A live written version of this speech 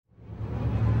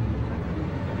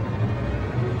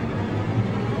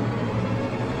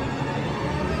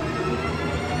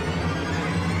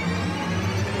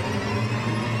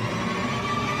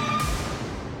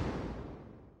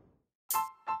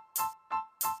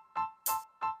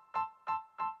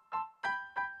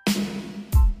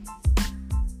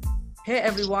Hey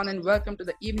everyone, and welcome to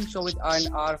the evening show with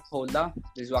R&R Hola.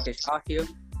 This is Rakesh R here.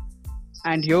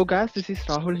 And yo guys, this is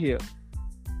Rahul here.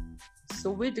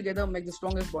 So we together make the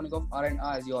strongest bonding of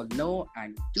R&R, as you all know,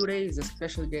 and today is a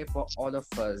special day for all of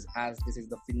us, as this is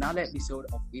the finale episode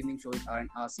of evening show with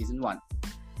R&R season 1.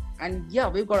 And yeah,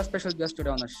 we've got a special guest today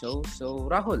on the show. So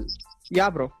Rahul, Yeah,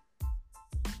 bro.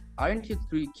 aren't you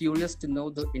curious to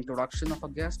know the introduction of a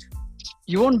guest?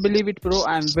 You won't believe it, bro.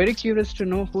 I'm very curious to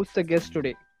know who's the guest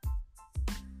today.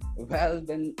 Well,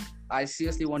 then I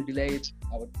seriously won't delay it.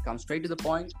 I would come straight to the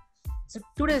point. So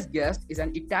today's guest is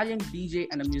an Italian DJ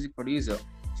and a music producer.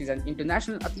 She's an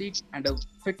international athlete and a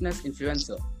fitness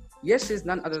influencer. Yes, she's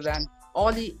none other than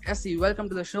Ollie Essie. Welcome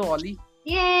to the show, Ollie.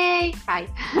 Yay! Hi.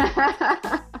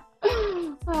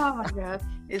 Oh my God.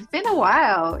 It's been a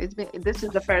while. This is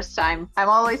the first time. I'm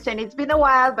always saying it's been a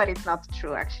while, but it's not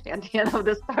true actually. At the end of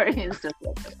the story, it's just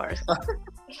like the first.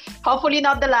 Hopefully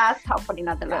not the last. Hopefully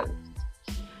not the last.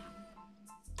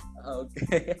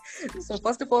 Okay. So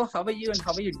first of all, how are you and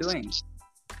how are you doing?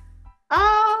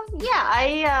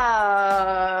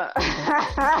 Yeah,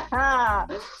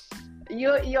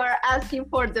 you're asking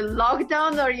for the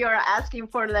lockdown, or you're asking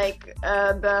for like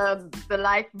the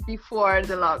life before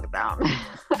the lockdown?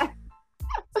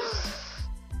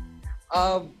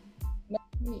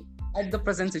 At the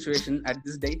present situation, at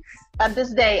this day. At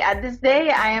this day,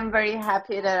 I am very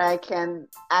happy that I can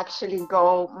actually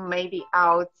go maybe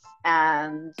out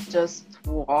and just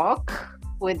walk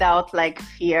without like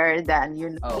fear that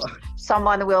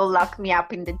someone will lock me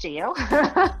up in the jail.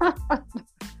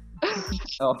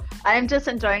 Oh, I'm just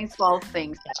enjoying small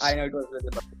things. I know it was really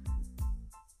bad.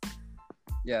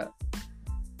 Yeah.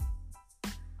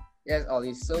 Yes,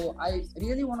 Ollie. So I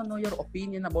really want to know your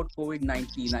opinion about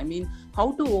COVID-19. I mean,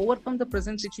 how to overcome the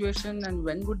present situation and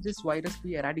when would this virus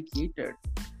be eradicated?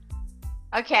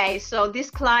 Okay, so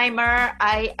disclaimer,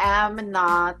 I am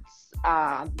not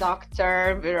a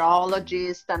doctor,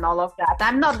 virologist, and all of that.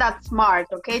 I'm not that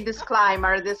smart, okay?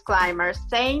 Disclaimer.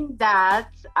 Saying that,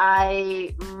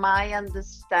 I might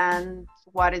understand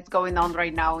what is going on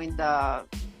right now in the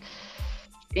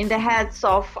heads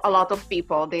of a lot of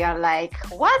people. They are like,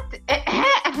 what?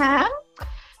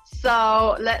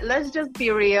 So let's just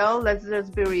be real.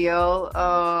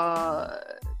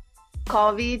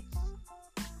 COVID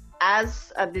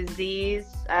as a disease,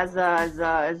 as a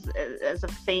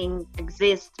thing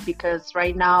exists because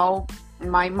right now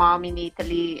my mom in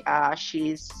Italy,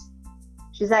 she's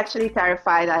actually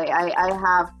terrified. I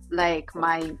have like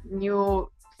my new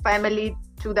family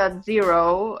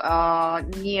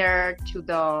 2.0 near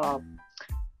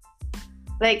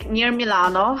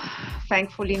Milano,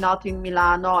 thankfully not in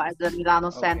Milano at the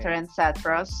Milano center,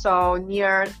 etc. So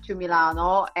near to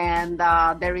Milano, and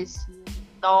there is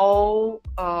no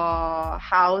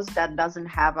house that doesn't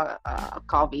have a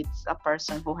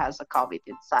person who has a COVID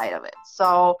inside of it.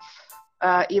 So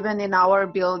even in our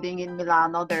building in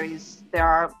Milano, there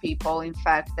are people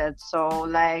infected. So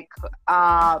like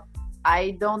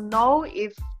I don't know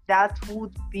if that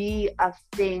would be a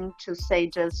thing to say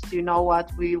just, you know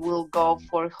what, we will go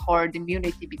for herd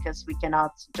immunity because we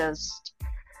cannot just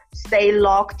stay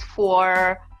locked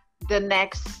for the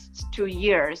next 2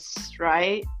 years,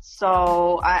 right?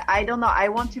 So I don't know. I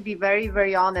want to be very,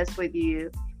 very honest with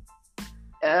you.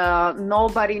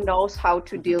 Nobody knows how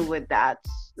to deal with that.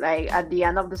 Like at the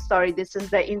end of the story, this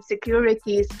is the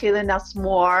insecurity is killing us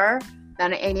more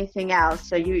than anything else.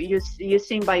 So you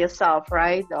seen by yourself,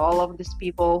 right? All of these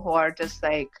people who are just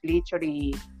like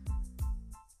literally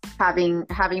having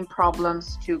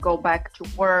problems to go back to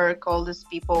work, all these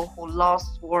people who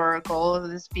lost work, all of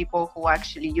these people who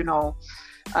actually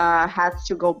had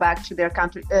to go back to their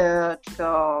country, to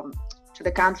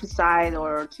the countryside,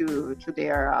 or to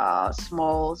their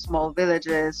small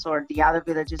villages, or the other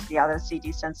villages, the other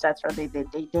cities, etc. They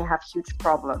have huge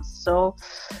problems. So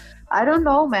I don't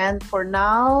know, man. For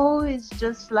now, it's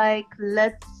just like,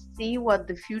 let's see what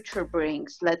the future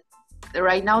brings.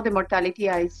 Right now, the mortality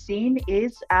I've seen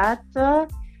is at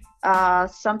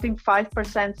something 5%,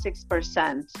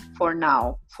 6% for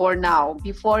now.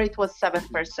 Before it was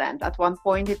 7%. At one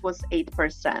point, it was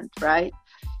 8%, right?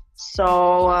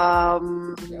 So,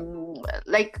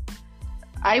 like,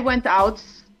 I went out,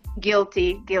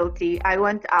 guilty. I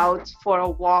went out for a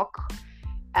walk.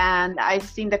 And I've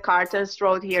seen the Carter's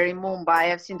Road here in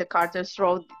Mumbai. I've seen the Carter's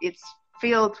Road. It's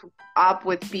filled up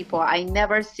with people. I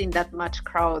never seen that much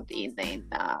crowd in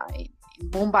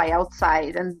Mumbai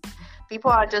outside. And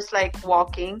people are just like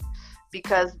walking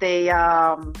because they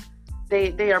are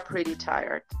pretty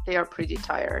tired.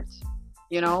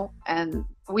 And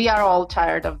we are all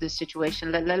tired of this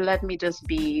situation. Let me just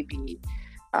be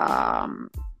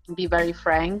very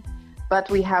frank. but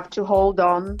we have to hold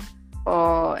on,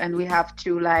 and we have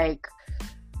to like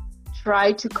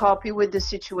try to copy with the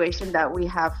situation that we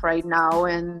have right now.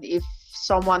 And if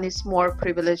someone is more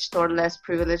privileged or less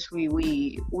privileged,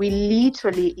 we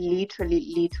literally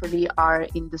are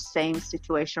in the same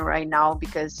situation right now.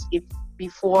 Because if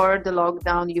before the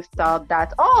lockdown you thought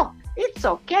that, oh, it's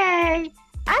okay,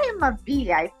 I am a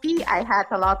VIP, I had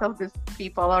a lot of these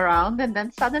people around, and then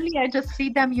suddenly I just see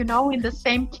them, in the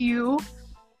same queue,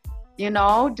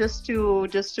 just to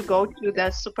go to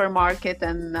the supermarket,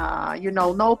 and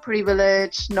no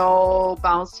privilege, no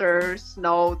bouncers,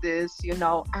 no this,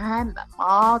 I'm a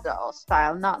model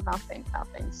style, nothing.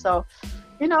 So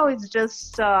it's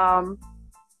just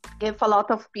give a lot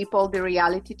of people the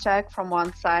reality check from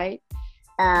one side,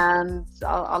 and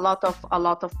a lot of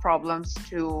problems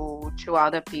to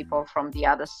other people from the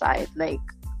other side. Like,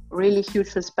 really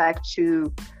huge respect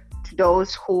to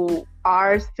those who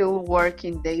are still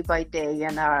working day by day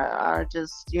and are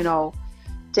just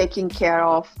taking care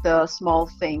of the small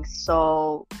things.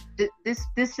 So this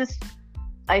is,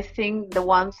 I think, the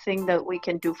one thing that we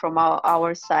can do from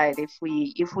our side. If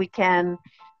we can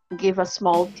give a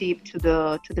small tip to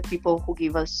the people who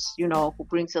give us, who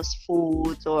brings us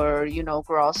food or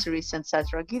groceries,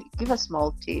 etc. Give a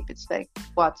small tip. It's like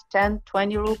what,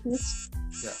 10-20 rupees.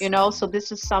 Yeah. So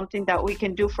this is something that we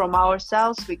can do from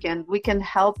ourselves. We can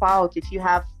help out. If you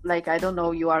have, like, I don't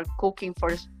know, you are cooking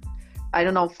for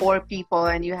 4 people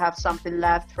and you have something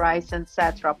left, rice,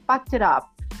 etc. Pack it up.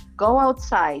 Go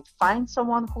outside, find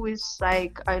someone who is,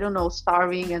 like, I don't know,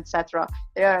 starving, etc.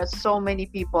 There are so many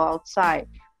people outside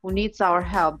who needs our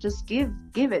help. Just give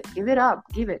it up.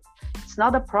 It's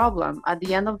not a problem. At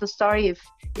the end of the story,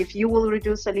 if you will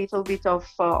reduce a little bit of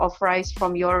rice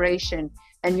from your ration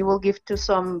and you will give to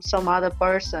some other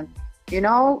person,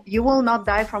 you will not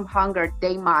die from hunger.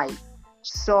 They might.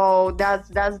 So that's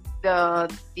the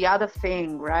other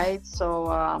thing, right? So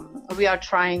we are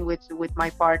trying with my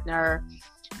partner,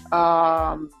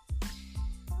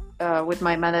 with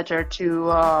my manager,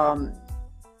 to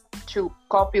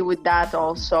copy with that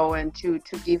also, and to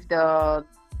give the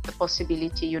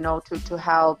possibility, to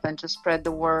help and to spread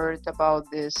the word about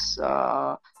this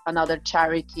another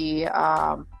charity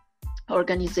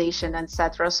organization,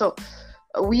 etc. So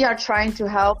we are trying to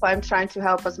help. I'm trying to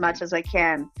help as much as I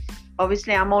can.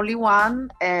 Obviously, I'm only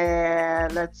one.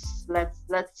 Let's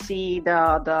see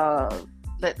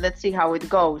let's see how it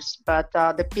goes. But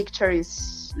the picture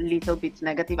is a little bit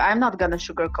negative. I'm not gonna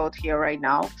sugarcoat here right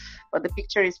now, but the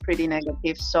picture is pretty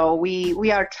negative. So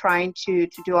we are trying to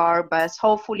do our best.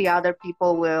 Hopefully, other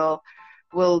people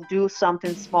will do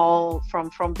something small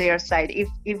from their side if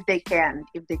they can.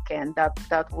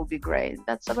 That will be great.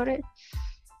 That's about it.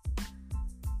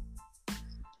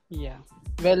 Yeah.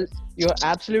 Well, you're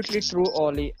absolutely true,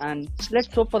 Ollie, and let's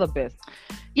hope for the best.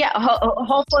 Yeah,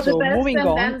 hope for the best, moving and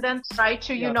on, then try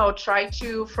to try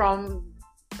to, from,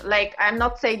 like, I'm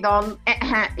not saying don't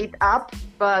it up,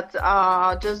 but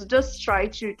just try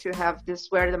to have this,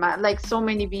 wear the mask. Like, so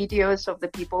many videos of the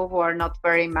people who are not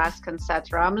wearing masks,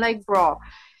 etc. I'm like, bro,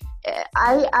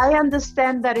 I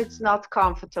understand that it's not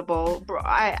comfortable, bro.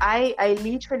 I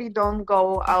literally don't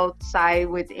go outside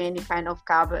with any kind of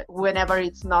cab whenever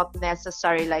it's not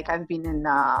necessary. Like, I've been in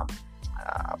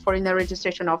foreigner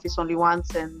registration office only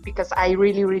once, and because I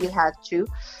really had to,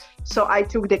 so I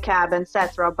took the cab,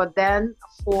 etc. But then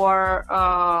for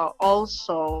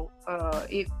also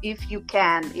if you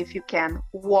can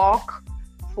walk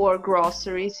for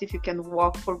groceries, if you can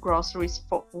walk for groceries,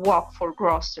 walk for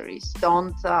groceries.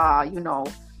 Don't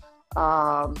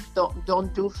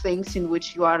don't do things in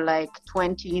which you are like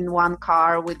 20 in one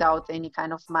car without any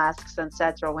kind of masks,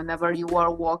 etc. Whenever you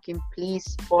are walking,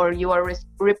 please, or you are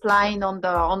replying on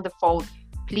the phone,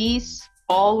 please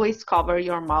always cover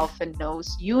your mouth and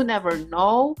nose. You never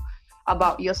know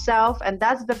about yourself, and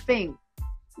that's the thing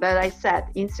that I said,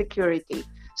 insecurity.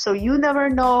 So you never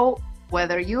know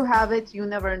whether you have it, you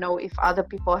never know if other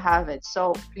people have it.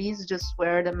 So please just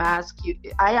wear the mask.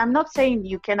 I am not saying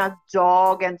you cannot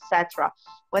jog, etc.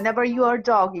 Whenever you are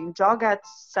jogging, jog at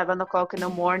 7 o'clock in the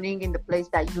morning in the place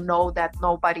that you know that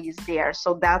nobody is there.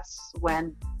 So that's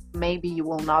when maybe you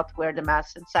will not wear the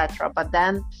mask, etc. But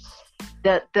then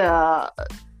the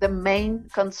main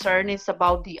concern is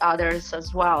about the others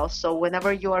as well. So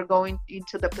whenever you are going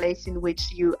into the place in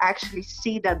which you actually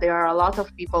see that there are a lot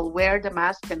of people, wear the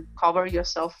mask and cover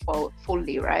yourself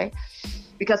fully, right?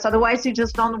 Because otherwise you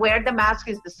just don't wear the mask,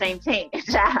 is the same thing.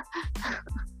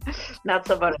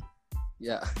 That's about it.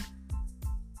 Yeah.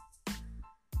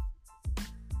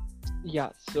 Yeah,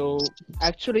 so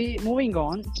actually, moving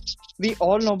on, we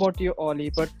all know about you,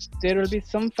 Ollie, but there will be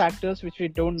some factors which we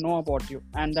don't know about you,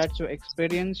 and that's your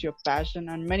experience, your passion,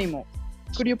 and many more.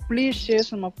 Could you please share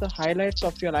some of the highlights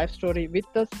of your life story with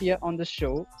us here on the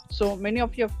show so many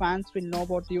of your fans will know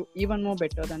about you even more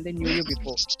better than they knew you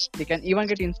before? They can even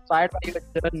get inspired by your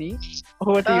journey.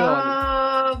 Over to you,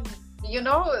 Ollie. Um, you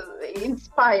know,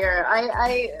 inspire.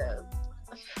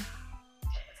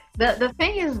 The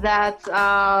thing is that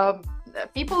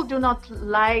people do not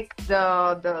like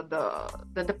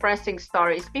the depressing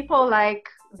stories. People like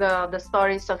the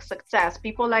stories of success.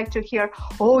 People like to hear,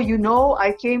 oh, you know,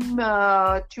 I came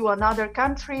to another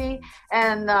country,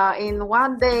 and in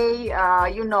one day,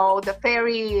 you know, the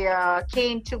fairy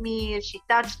came to me, she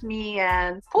touched me,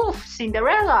 and poof,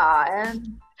 Cinderella.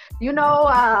 And you know,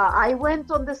 I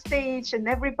went on the stage and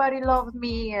everybody loved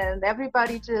me, and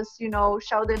everybody just, you know,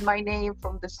 shouted my name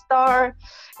from the start.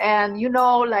 And, you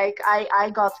know, like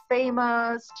I got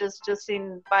famous just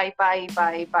in by,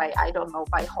 I don't know,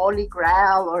 by Holy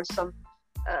Grail or some,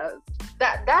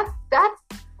 that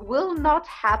will not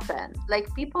happen.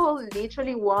 Like, people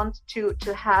literally want to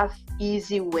have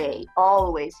easy way,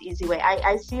 always easy way.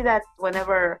 I see that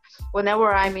whenever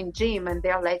I'm in gym and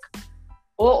they're like,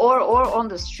 or on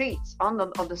the streets, on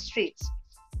the streets.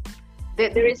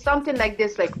 There is something like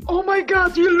this, like, oh my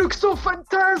God, you look so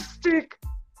fantastic.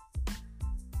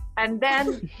 And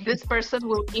then this person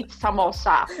will eat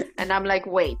samosa. And I'm like,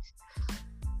 wait.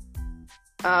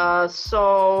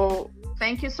 So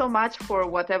thank you so much for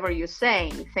whatever you're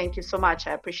saying. Thank you so much.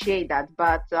 I appreciate that.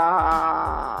 But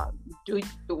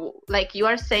like, you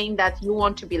are saying that you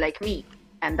want to be like me.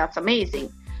 And that's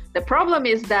amazing. The problem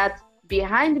is that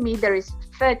behind me, there is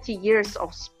 30 years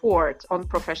of sport on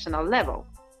professional level.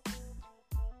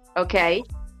 Okay,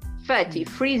 30.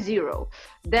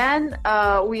 Then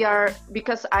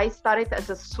because I started as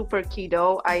a super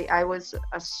kiddo, I was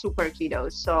a super kiddo.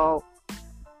 So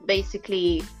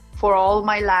basically, for all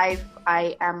my life,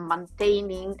 I am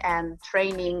maintaining and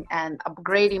training and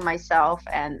upgrading myself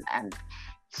and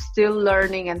still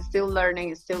learning and still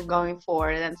going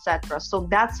forward, etc. So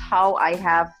that's how I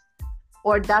have,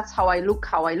 or that's how I look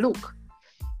how I look.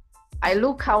 I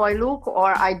look how I look,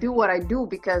 or I do what I do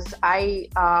because I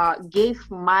gave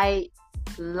my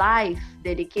life,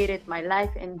 dedicated my life,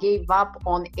 and gave up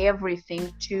on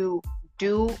everything to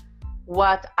do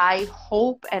what I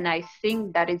hope and I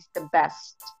think that is the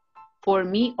best for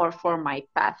me, or for my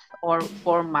path, or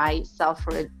for my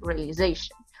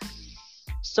self-realization.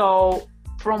 So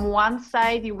from one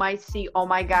side, you might see, oh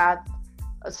my God.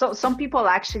 So some people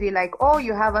actually like, oh,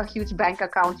 you have a huge bank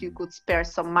account, you could spare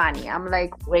some money. I'm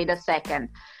like, wait a second.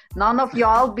 None of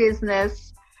y'all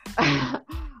business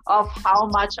of how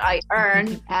much I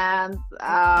earn, and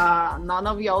none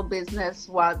of y'all business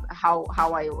how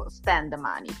I will spend the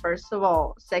money, first of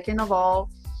all. Second of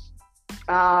all,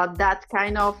 that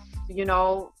kind of, you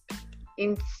know,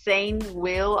 insane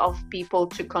will of people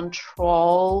to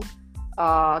control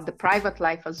the private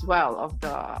life as well of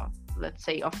the, let's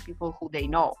say, of people who they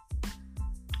know.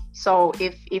 So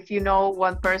if you know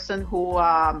one person who,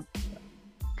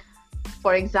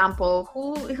 for example,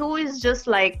 who is just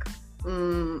like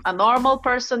a normal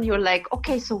person, you're like,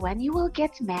 okay, so when you will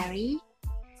get married,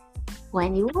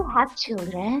 when you will have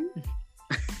children,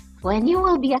 when you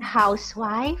will be a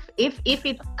housewife, if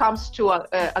it comes to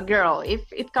a girl, if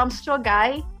it comes to a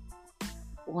guy,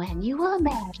 when you will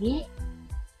marry,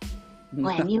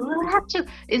 when you will have to,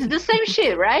 it's the same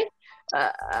shit, right?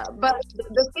 But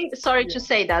the thing, sorry to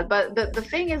say that, but the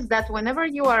thing is that whenever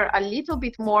you are a little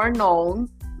bit more known,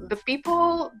 the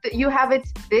people, you have it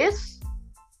this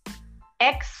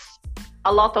X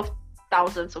a lot of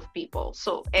thousands of people.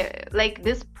 So like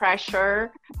this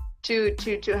pressure to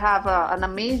have an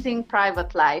amazing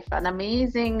private life, an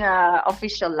amazing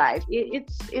official life,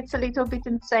 it's a little bit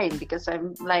insane, because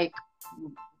I'm like,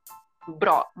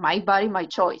 bro, my body, my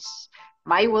choice,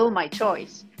 my will, my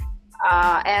choice.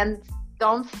 And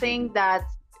don't think that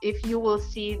if you will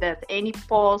see that any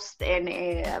post and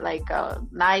like a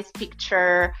nice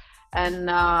picture and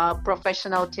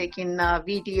professional taking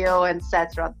video,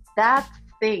 etc., that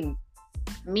thing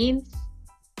means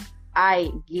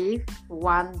I give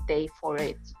one day for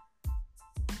it.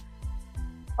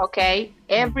 Okay,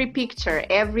 every picture,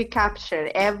 every capture,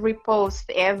 every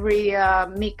post, every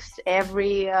mix,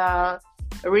 every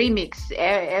remix,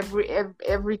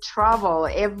 every travel,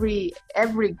 every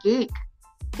gig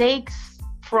takes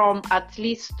from at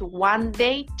least 1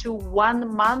 day to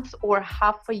 1 month or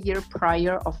half a year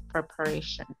prior of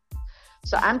preparation.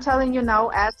 So I'm telling you now,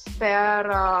 as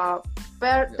per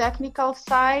technical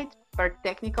side, per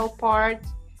technical part,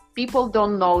 people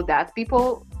don't know that.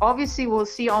 People obviously will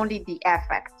see only the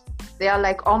effect. They are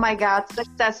like, oh my God,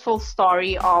 successful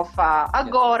story of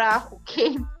Agora who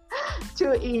came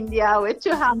to India with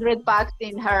 $200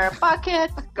 in her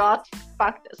pocket, got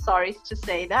fucked, sorry to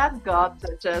say that, got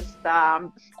just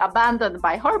abandoned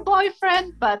by her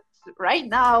boyfriend, but right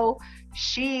now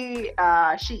she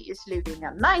is living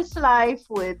a nice life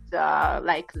with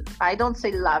like, I don't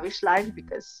say lavish life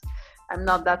because I'm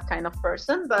not that kind of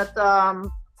person, but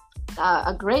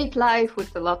a great life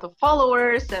with a lot of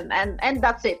followers, and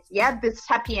that's it. Yeah, this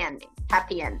happy ending.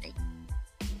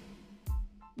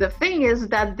 The thing is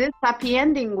that this happy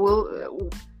ending will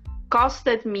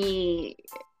costed me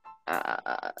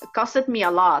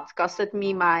a lot. Costed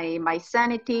me my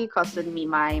sanity. Costed me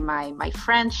my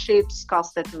friendships.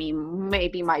 Costed me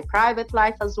maybe my private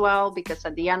life as well. Because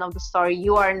at the end of the story,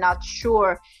 you are not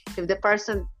sure if the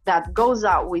person that goes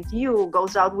out with you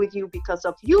because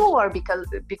of you or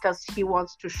because he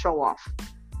wants to show off.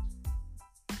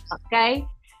 Okay.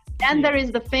 And there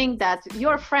is the thing that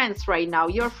your friends right now,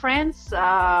 they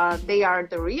are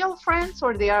the real friends,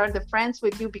 or they are the friends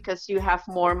with you because you have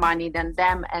more money than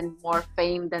them and more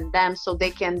fame than them, so they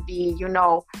can be,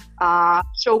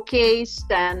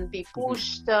 showcased and be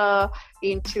pushed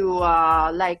into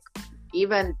like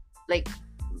even like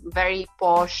very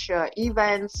posh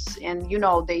events, and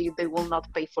they will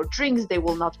not pay for drinks, they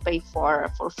will not pay for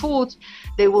food,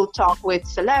 they will talk with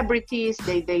celebrities,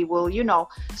 they will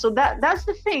so that's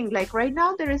the thing. Like right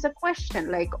now there is a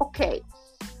question, like, okay,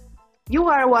 you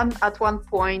are at one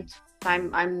point,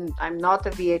 I'm not a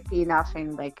VIP,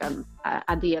 nothing, like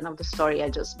at the end of the story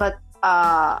I'm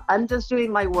just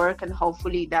doing my work, and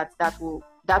hopefully that will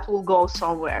go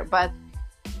somewhere. But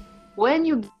when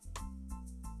you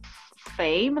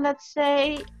fame, let's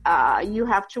say, you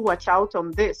have to watch out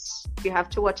on this. You have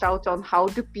to watch out on how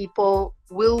the people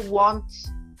will want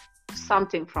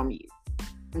something from you,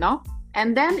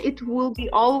 and then it will be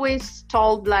always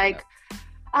told like,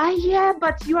 yeah,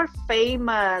 but you are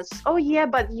famous. Oh yeah,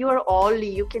 but you're Oli,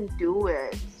 you can do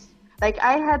it. Like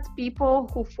I had people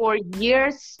who for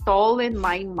years stolen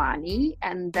my money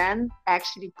and then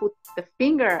actually put the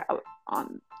finger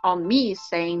on me,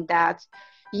 saying that,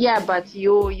 yeah, but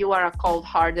you are a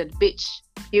cold-hearted bitch.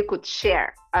 You could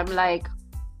share. I'm like,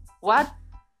 what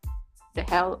the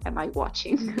hell am I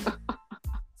watching?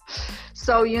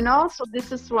 So so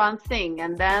this is one thing,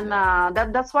 and then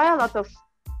that's why a lot of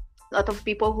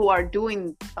people who are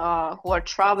doing who are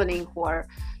traveling, who are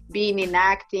being in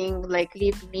acting, like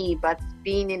leave me, but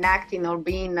being in acting or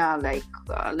being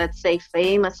let's say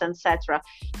famous, etc.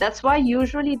 That's why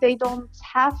usually they don't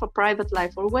have a private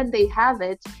life, or when they have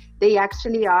it, they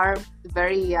actually are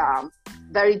very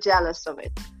very jealous of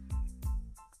it.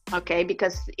 Okay,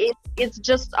 because it's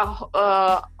just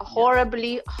a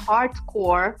horribly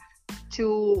hardcore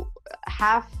to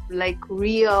have like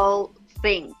real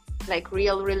thing, like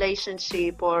real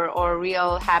relationship or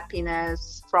real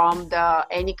happiness from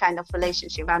any kind of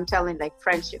relationship. I'm telling, like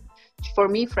friendship. For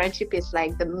me, friendship is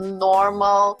like the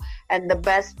normal and the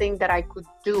best thing that I could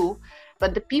do.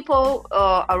 But the people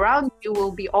around you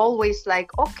will be always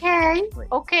like, okay,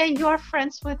 you are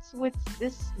friends with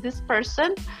this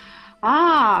person.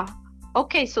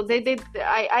 Okay. So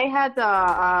I had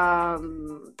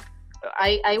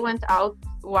I went out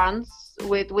once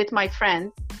with my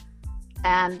friend,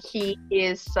 and he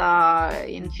is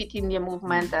in Fit India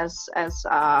movement as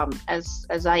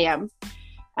I am,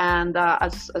 and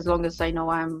as long as I know,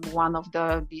 I'm one of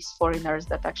these foreigners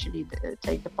that actually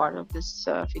take the part of this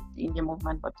Fit India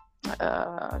movement, but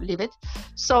leave it.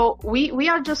 So we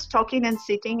are just talking and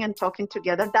sitting and talking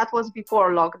together. That was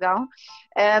before lockdown,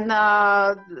 and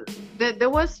there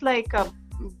was like a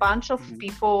bunch of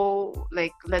people,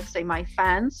 like let's say my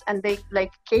fans, and they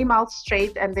like came out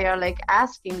straight, and they are like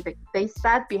asking, they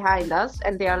sat behind us,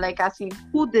 and they are like asking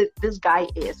who this guy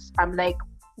is. I'm like,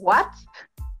 what?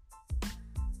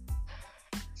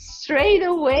 Straight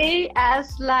away,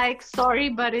 as like, sorry,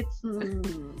 but it's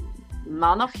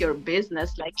none of your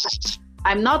business. Like,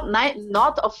 I'm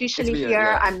not officially here.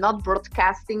 Yeah. I'm not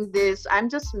broadcasting this. I'm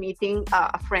just meeting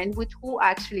a friend with who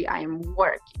actually I am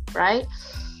working, right?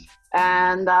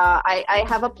 And I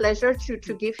have a pleasure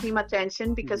to give him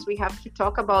attention, because we have to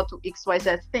talk about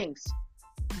XYZ things.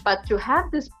 But to have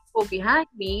these people behind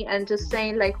me and just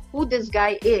saying like who this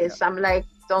guy is, I'm like,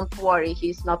 don't worry,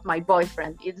 he's not my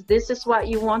boyfriend. This is what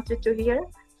you wanted to hear.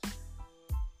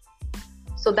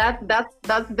 So that's the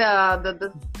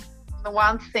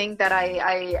one thing that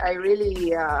I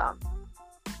really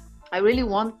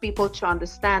want people to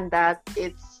understand, that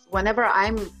it's whenever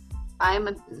I'm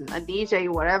a DJ,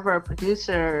 whatever,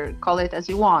 producer, call it as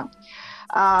you want.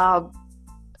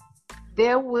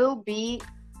 there will be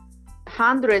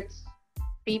hundreds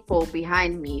people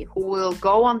behind me who will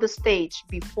go on the stage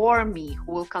before me,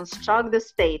 who will construct the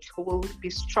stage, who will be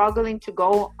struggling to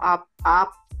go up,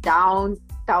 down,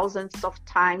 thousands of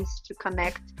times to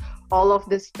connect all of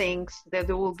these things.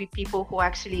 There will be people who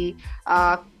actually,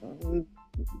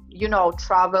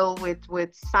 travel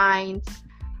with signs,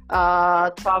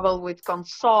 travel with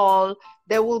console.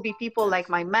 There will be people like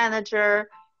my manager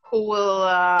who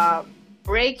will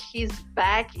break his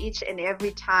back each and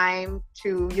every time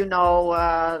to,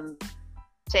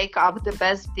 take up the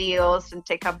best deals and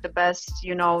take up the best,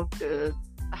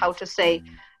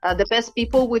 the best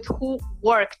people with who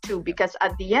work too. Because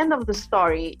at the end of the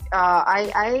story,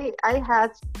 I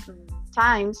had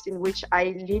times in which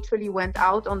I literally went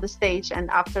out on the stage, and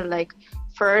after like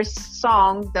first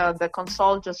song, the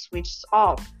console just switched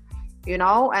off.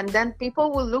 And then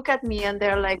people will look at me and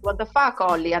they're like, what the fuck,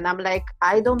 Ollie? And I'm like,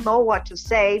 I don't know what to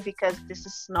say because this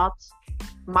is not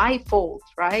my fault,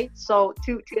 right? So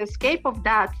to escape of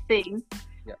that thing,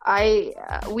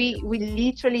 we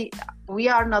literally, we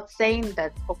are not saying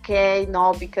that, okay,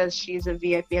 no, because she's a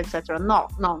VIP, etc. No,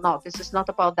 this is not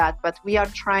about that. But we are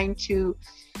trying to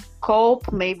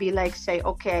cope, maybe like say,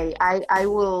 okay, I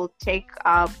will take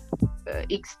up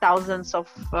X thousands of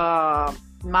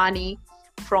money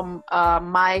from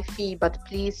my fee, but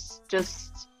please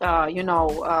just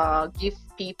give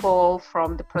people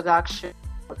from the production,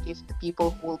 or give the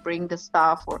people who will bring the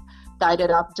stuff or tied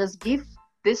it up, just give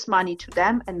this money to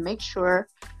them and make sure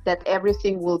that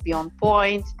everything will be on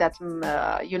point, that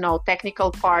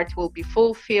technical part will be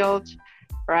fulfilled,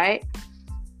 right?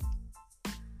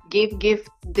 Give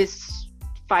this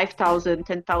 5,000,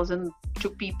 10,000 to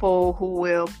people who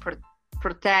will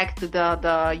protect the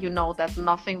that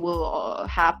nothing will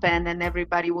happen and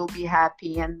everybody will be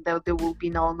happy, and there will be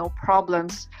no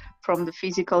problems from the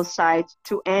physical side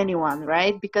to anyone,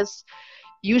 right? Because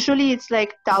usually it's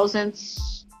like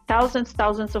thousands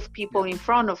of people in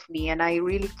front of me, and I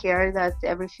really care that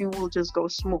everything will just go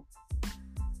smooth.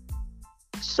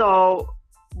 So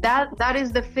that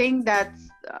is the thing that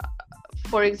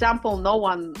for example no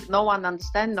one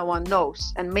understands, no one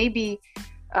knows, and maybe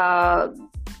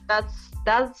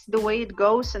that's the way it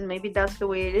goes, and maybe that's the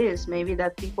way it is. Maybe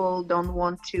that people don't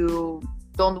want to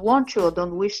or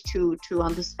don't wish to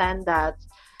understand that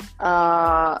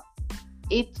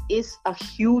it is a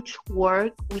huge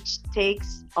work which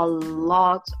takes a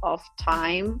lot of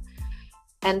time,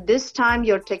 and this time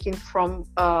you're taking from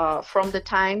the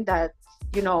time that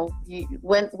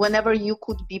whenever you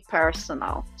could be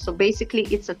personal. So basically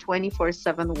it's a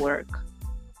 24/7 work.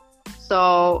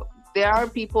 So there are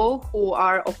people who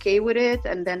are okay with it,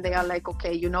 and then they are like,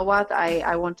 okay, you know what,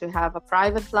 I want to have a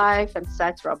private life,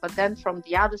 etc. But then from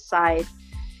the other side,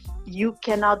 you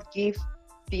cannot give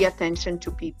the attention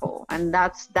to people, and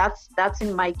that's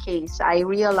in my case. I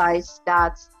realized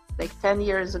that like 10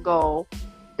 years ago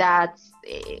that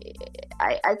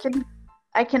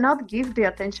I cannot give the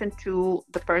attention to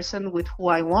the person with who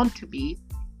I want to be,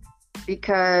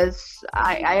 because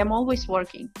I am always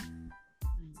working.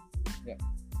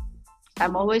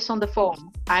 I'm always on the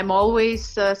phone. I'm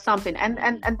always something,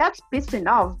 and that's pissing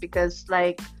off, because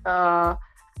like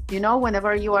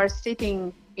whenever you are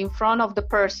sitting in front of the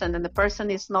person and the person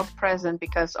is not present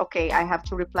because, okay, I have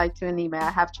to reply to an email,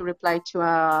 I have to reply to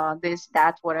this,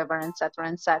 that, whatever,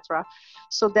 etc.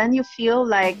 So then you feel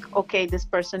like, okay, this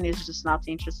person is just not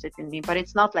interested in me, but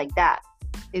it's not like that.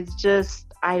 It's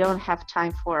just I don't have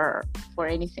time for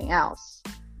anything else.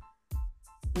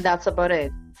 That's about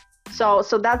it. So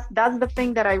that's the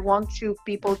thing that I want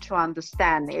people to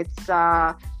understand. It's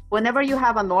whenever you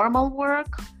have a normal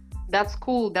work, that's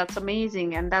cool, that's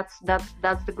amazing, and that's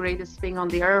the greatest thing on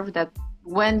the earth. That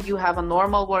when you have a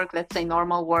normal work, let's say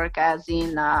normal work as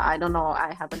in I don't know,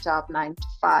 I have a job 9 to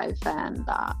 5, and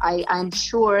I'm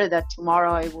sure that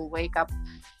tomorrow I will wake up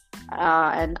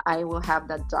and I will have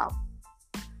that job.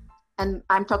 And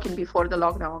I'm talking before the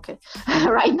lockdown, okay?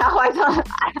 Right now,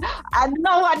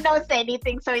 no one knows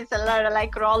anything, so it's a little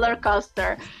like roller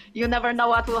coaster. You never know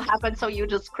what will happen, so you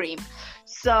just scream.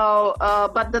 So,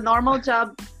 but the normal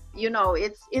job,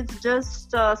 it's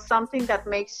just something that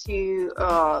makes you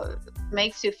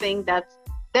think that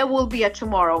there will be a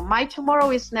tomorrow. My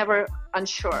tomorrow is never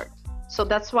unsure. So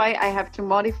that's why I have to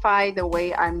modify the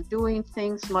way I'm doing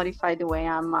things, modify the way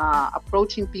I'm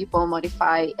approaching people,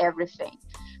 modify everything.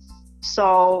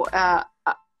 So I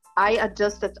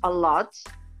adjusted a lot,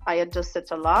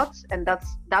 and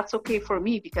that's okay for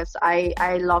me, because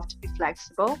I love to be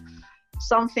flexible.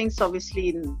 Some things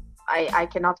obviously I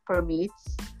cannot permit.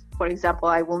 For example,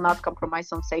 I will not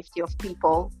compromise on safety of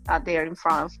people. They are in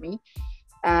front of me,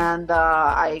 and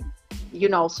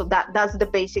so that's the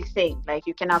basic thing. Like,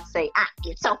 you cannot say,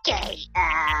 it's okay,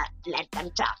 let them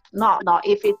talk. No,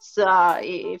 if it's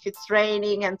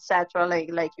raining, etc.,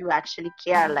 like you actually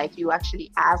care, like you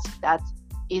actually ask that,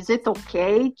 is it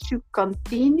okay to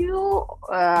continue?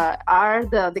 Are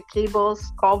the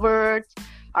cables covered?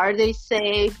 Are they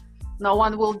safe? No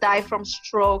one will die from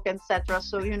stroke, etc.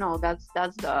 So that's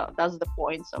the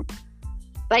point. So,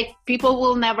 like, people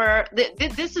will never.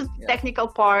 This is the technical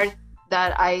part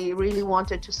that I really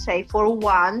wanted to say for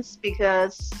once,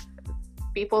 because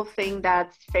people think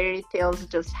that fairy tales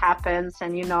just happens,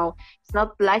 and it's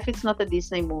not life. It's not a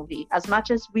Disney movie. As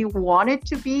much as we want it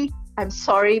to be, I'm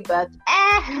sorry, but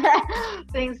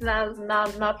things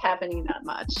not happening that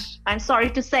much. I'm sorry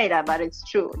to say that, but it's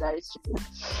true. That is true.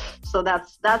 So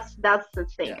that's the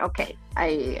thing. Yeah. Okay,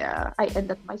 I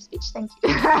ended my speech. Thank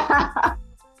you.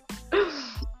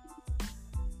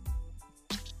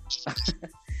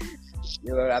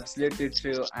 You are absolutely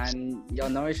true, and your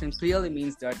narration clearly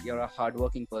means that you're a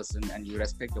hardworking person and you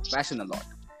respect your passion a lot.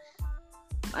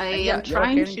 I And am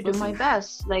trying to do my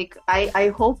best. Like,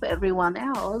 I hope everyone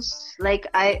else, like,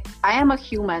 I am a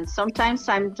human. Sometimes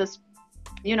I'm just,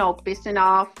 pissing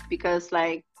off because,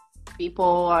 like,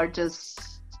 people are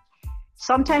just,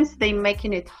 sometimes they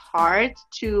making it hard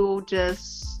to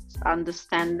just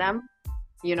understand them,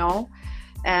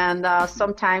 and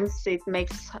sometimes it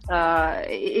makes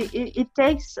it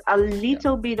takes a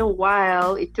little bit a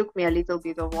while. It took me a little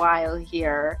bit of while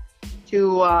here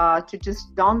to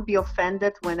just don't be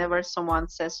offended whenever someone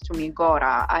says to me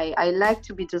Gora. I like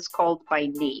to be just called by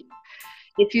name.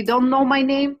 If you don't know my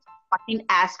name, fucking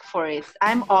ask for it.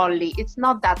 I'm Ollie. It's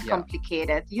not that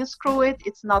complicated. You screw it.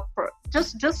 It's not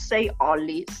just say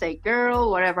Ollie. Say girl,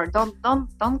 whatever. Don't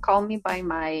call me by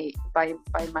my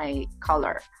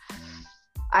color.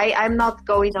 I'm not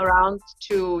going around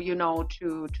to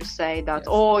to say that,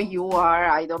 oh, you are,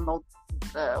 I don't know,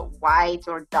 white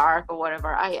or dark or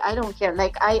whatever. I don't care.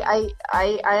 Like, I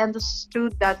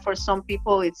understood that for some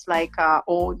people it's like,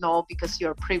 oh no, because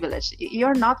you're privileged.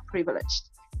 You're not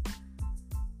privileged.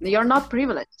 You're not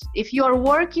privileged. If you are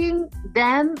working,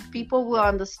 then people will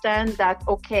understand that,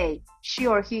 okay, she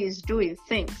or he is doing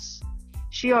things.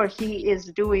 She or he is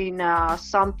doing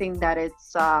something that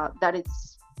it's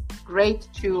great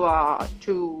to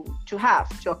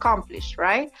accomplish,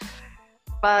 right?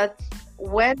 But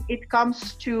when it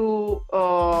comes to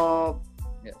a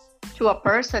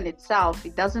person itself,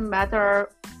 it doesn't matter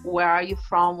where are you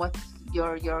from, what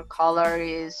your color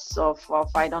is of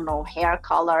I don't know, hair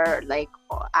color, like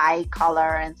eye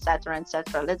color, etc.,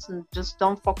 etc. Let's just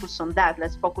don't focus on that.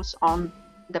 Let's focus on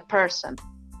the person.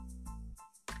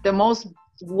 The most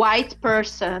white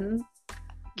person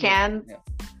can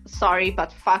sorry,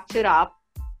 but fucked it up,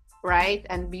 right?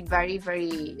 And be very,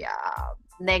 very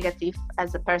negative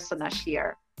as a personage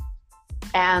here.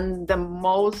 And the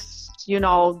most,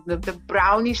 the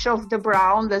brownish of the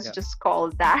brown, let's just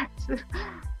call that,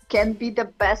 can be the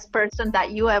best person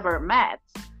that you ever met.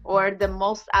 Or the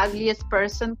most ugliest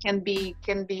person can be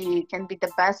the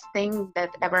best thing that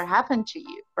ever happened to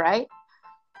you, right?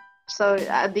 So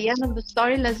at the end of the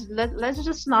story, let's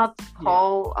just not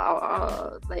call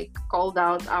called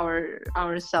out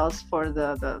ourselves for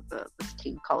the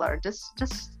skin color.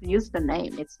 Just use the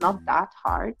name. It's not that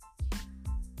hard.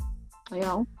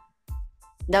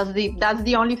 That's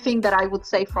the only thing that I would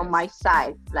say from my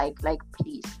side. Like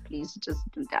please just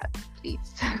do that,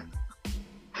 please.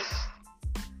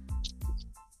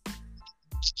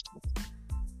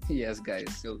 Yes, guys.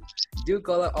 So do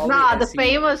call her Ollie. The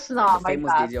famous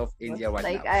DJ of India right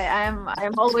like, now.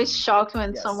 I'm always shocked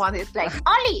when someone is like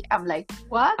Ollie. I'm like,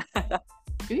 what?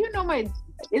 Do you know my?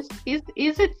 Is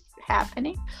it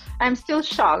happening? I'm still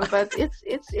shocked, but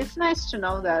it's nice to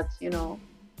know that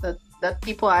that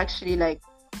people are actually like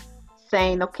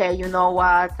saying, okay, you know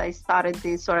what? I started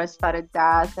this or I started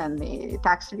that, and it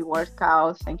actually worked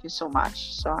out. Thank you so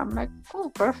much. So I'm like, cool,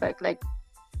 perfect. Like,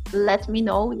 let me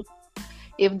know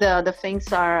if the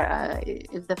things are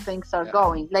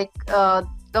going like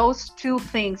those two,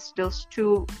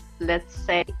 let's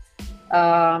say,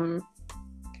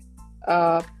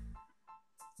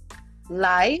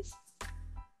 life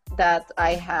that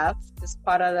I have, this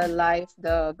parallel life,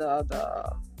 the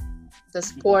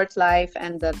sport life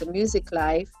and the music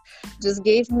life, just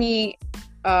gave me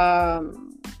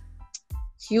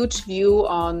huge view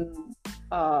on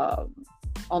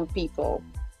people.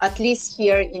 At least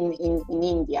here in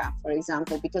India, for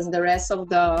example, because the rest of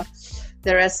the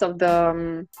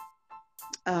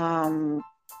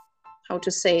how how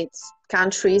to say it,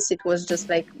 countries. It was just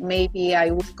like maybe I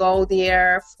would go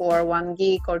there for 1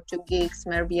 gig or 2 gigs.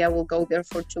 Maybe I will go there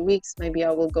for 2 weeks. Maybe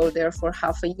I will go there for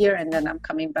half a year, and then I'm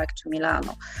coming back to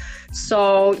Milano. So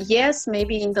yes,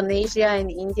 maybe Indonesia and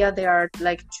India, they are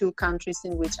like 2 countries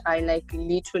in which I like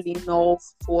literally know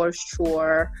for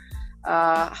sure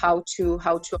how to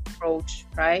approach,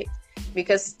 right?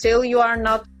 Because still you are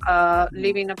not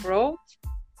living abroad.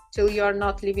 Till you are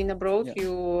not living abroad, Yeah.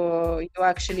 you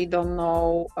actually don't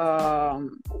know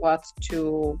what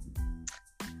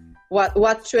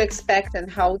to expect and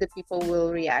how the people will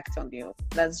react on you.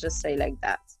 Let's just say like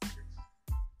that.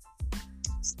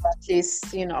 So at least,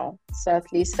 you know. So at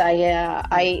least I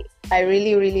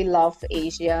really really love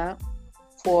Asia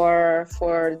for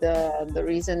the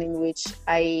reason in which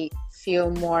I feel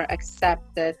more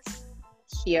accepted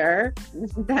here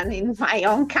than in my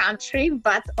own country.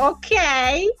 But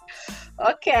okay,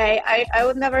 I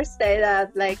would never say that,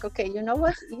 like, okay, you know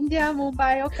what, India,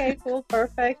 Mumbai, okay, cool,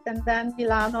 perfect, and then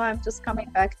Milano, I'm just coming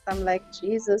back, I'm like,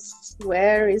 Jesus,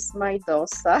 where is my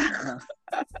dosa?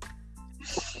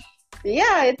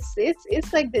 Yeah,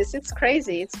 it's like this. It's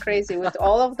crazy with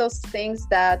all of those things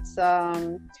that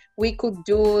we could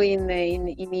do in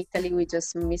Italy. We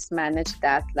just mismanaged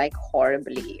that like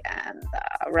horribly, and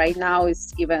right now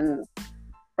it's even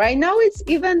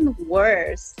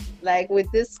worse. Like with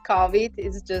this COVID,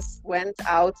 it just went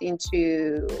out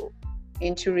into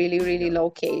really really low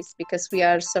case, because we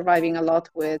are surviving a lot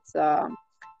with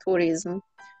tourism.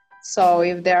 So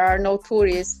if there are no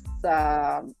tourists,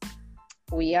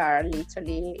 we are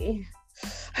literally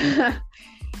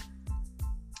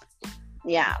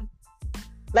yeah,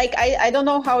 like I don't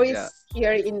know how it's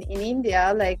here in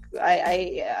India. Like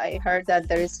I heard that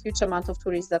there is huge amount of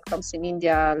tourists that comes in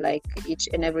India like each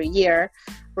and every year.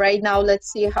 Right now,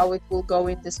 let's see how it will go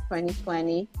in this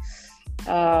 2020.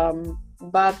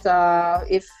 But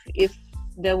if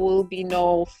there will be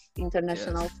no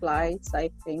international flights, I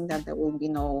think that there will be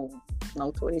no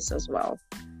tourists as well.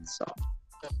 So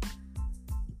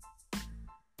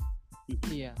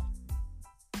Yeah.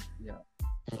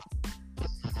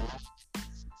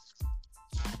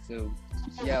 So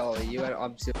you are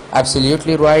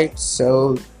Absolutely right.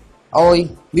 So,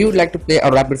 we would like to play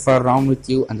a rapid fire round with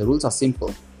you, and the rules are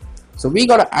simple. So, we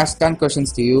gotta ask 10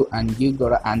 questions to you, and you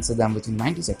gotta answer them within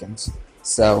 90 seconds.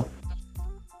 So,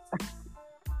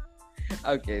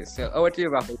 okay. So over to you,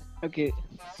 Rahul. Okay.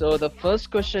 So the first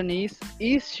question is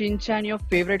Shin-chan your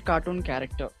favorite cartoon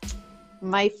character?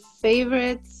 my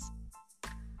favorite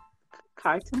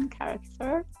cartoon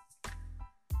character,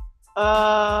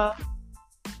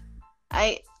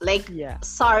 I like, Yeah.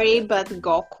 sorry, but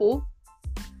Goku.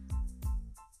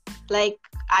 Like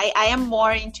I am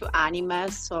more into anime,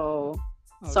 so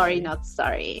sorry, Okay. not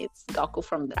sorry. It's Goku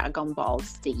from Dragon Ball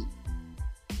Z.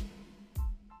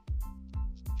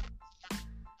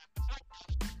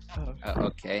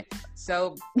 Okay.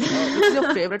 So which is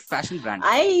your favorite fashion brand?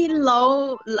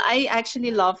 I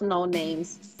actually love no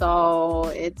names,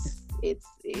 so it's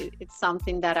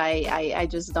something that I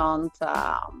just don't.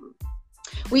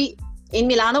 We in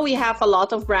Milano we have a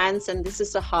lot of brands, and this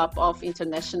is a hub of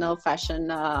international fashion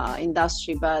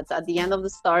industry. But at the end of the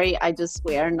story, I just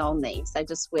wear no names. I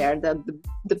just wear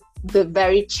the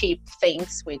very cheap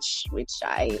things which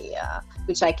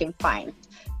I can find.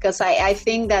 Because I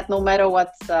think that no matter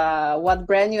what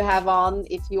brand you have on,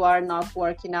 if you are not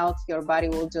working out, your body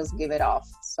will just give it off.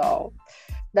 So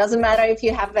doesn't matter if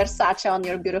you have Versace on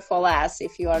your beautiful ass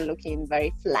if you are looking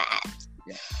very flat.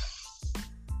 Yeah.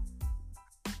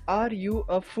 Are you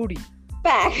a foodie?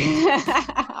 Back.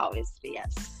 Obviously,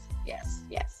 yes.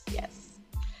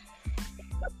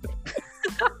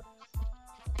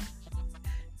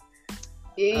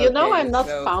 You know, I'm not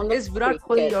fond of Is Virat Kohli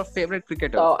cricket. your favorite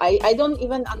cricketer? So I don't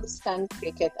even understand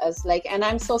cricket as like, and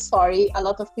I'm so sorry. A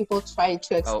lot of people try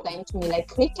to explain to me like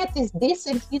cricket is this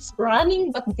and he's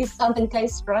running, but this other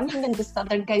guy's running and this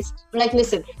other guy's like,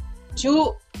 listen,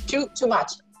 too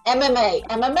much.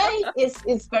 MMA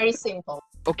is very simple.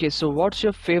 Okay, so what's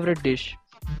your favorite dish?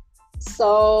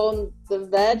 So the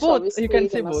veg, Both, obviously, you can the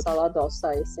say both. masala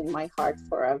dosa is in my heart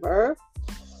forever.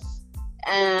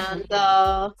 And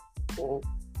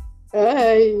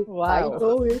hey, Wow. I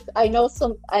know it.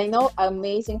 I know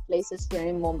amazing places here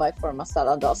in Mumbai for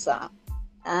masala dosa,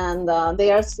 and they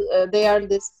are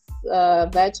this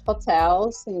veg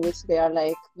hotels in which they are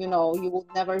like, you know, you would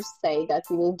never say that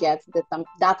you will get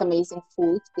that amazing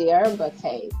food there, but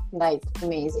hey, like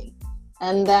amazing.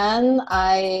 And then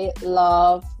I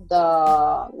love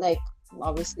the, like,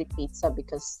 obviously pizza,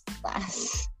 because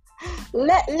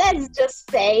Let's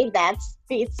just say that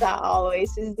pizza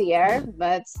always is there,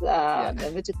 but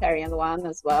the vegetarian one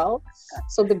as well.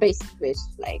 So the basic dish,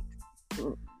 like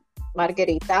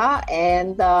margherita,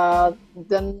 and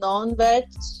the non-veg,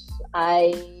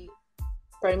 I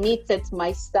permitted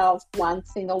myself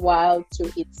once in a while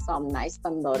to eat some nice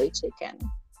tandoori chicken.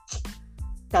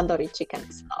 Tandoori chicken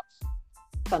is love.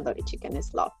 Tandoori chicken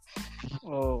is love.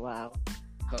 Oh wow.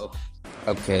 Oh.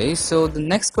 Okay, so the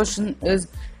next question is,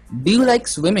 do you like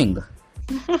swimming?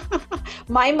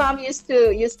 My mom used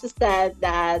to say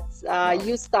that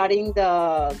you starting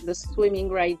the swimming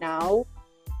right now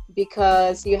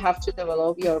because you have to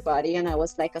develop your body, and I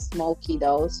was like a small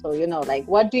kiddo, so like,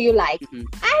 what do you like? Mhm.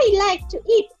 I like to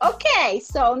eat. Okay,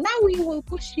 so now we will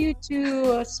push you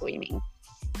to swimming.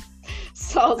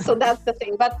 So that's the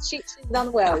thing. But she's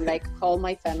done well. Like all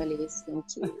my family is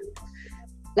into,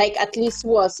 like at least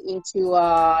was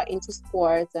into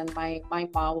sports, and my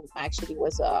mom actually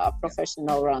was a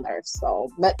professional runner. So,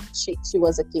 but she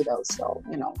was a kiddo, so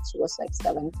she was like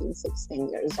 17, 16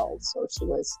 years old. So she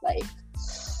was like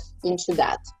into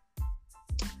that,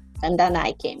 and then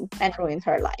I came and ruined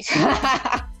her life.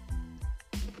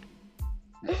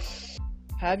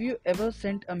 Have you ever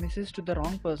sent a message to the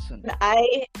wrong person?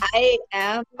 I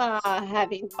am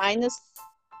having minus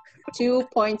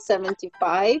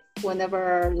 2.75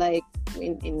 whenever like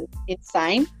in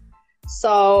sign.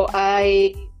 So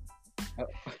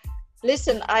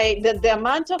listen, the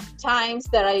amount of times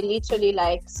that I literally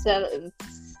like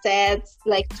said,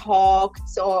 like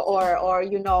talked or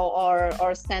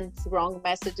sent wrong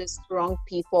messages to wrong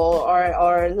people,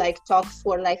 or like talked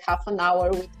for like half an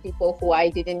hour with people who I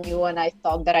didn't knew, and I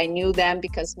thought that I knew them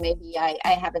because maybe I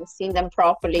haven't seen them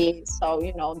properly. So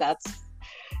that's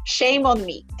shame on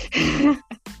me.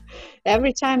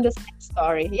 Every time the same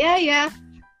story. Yeah.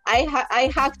 I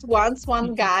hugged once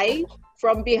one guy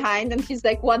from behind, and he's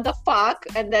like, what the fuck?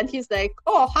 And then he's like,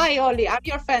 oh, hi Oli, I'm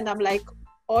your friend. I'm like,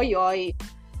 oi.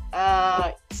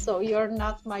 So you're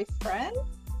not my friend?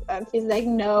 And he's like,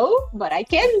 no, but I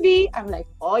can be. I'm like,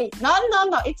 oi, no,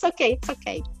 it's okay.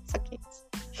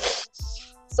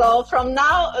 So from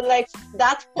now, like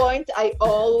that point, I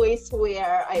always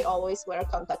wear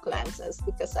contact lenses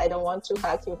because I don't want to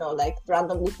have, like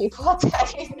randomly people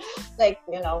attacking. Like,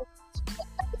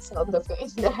 it's not the thing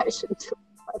that I should do.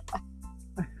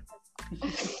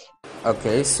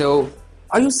 Okay, so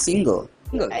are you single?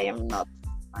 I am not.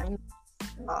 I'm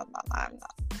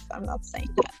not saying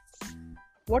that.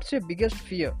 What's your biggest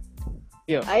fear?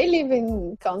 I live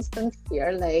in constant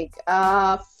fear, like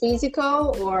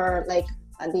physical, or like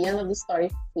at the end of the story,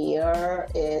 fear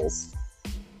is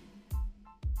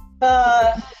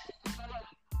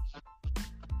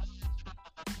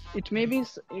It may be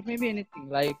anything,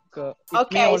 like it may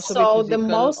okay. also be So the physical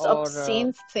most or,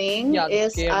 obscene thing yeah, the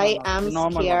is scared I one, am the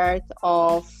normal one. scared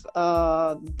of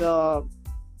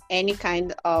any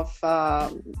kind of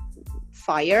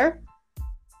fire.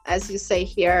 As you say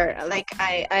here, like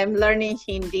I'm learning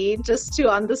Hindi just to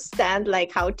understand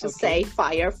like how to say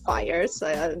fire. So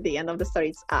at the end of the story,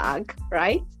 it's ag,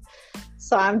 right?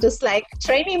 So I'm just like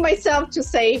training myself to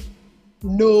say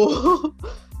no.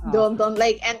 Don't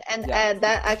like, and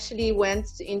that actually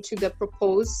went into the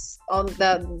propose on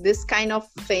this kind of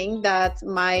thing, that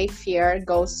my fear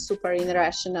goes super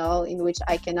irrational, in which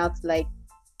I cannot like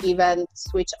even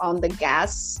switch on the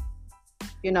gas.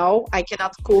 I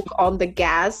cannot cook on the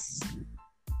gas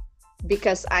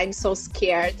because I'm so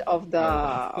scared of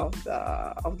the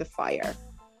fire.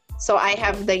 So I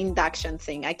have the induction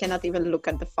thing. I cannot even look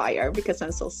at the fire because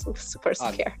I'm so super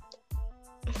scared.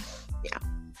 Yeah.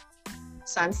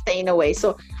 So I'm staying away.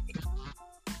 So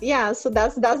yeah, so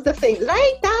that's the thing.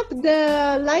 Light up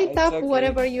okay.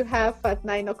 whatever you have at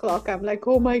 9:00. I'm like,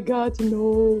 oh my god,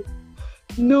 no.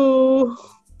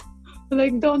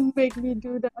 Like, don't make me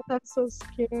do that. I'm so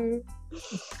scared.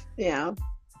 Yeah.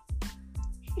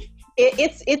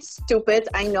 It's stupid.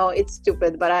 I know it's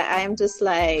stupid, but I am just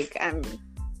like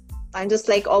I'm just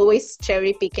like always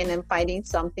cherry picking and finding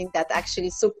something that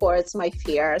actually supports my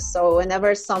fear. So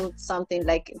whenever something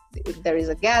like if there is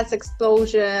a gas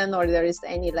explosion or there is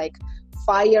any like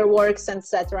fireworks,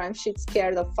 etc., I'm shit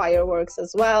scared of fireworks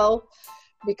as well,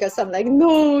 because I'm like,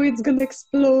 no, it's gonna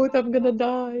explode, I'm gonna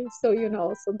die. So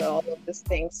all of these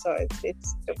things. So it's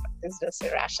stupid. It's just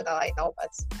irrational, I know,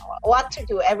 but what to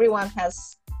do? Everyone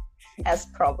has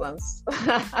problems.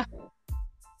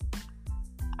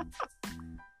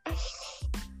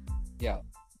 Yeah.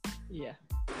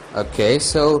 Okay,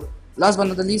 so last but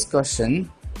not the least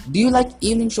question, do you like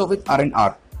evening show with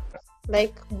R&R?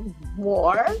 Like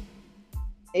more?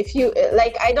 If you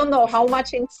like, I don't know how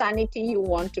much insanity you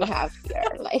want to have here.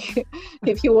 Like,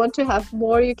 if you want to have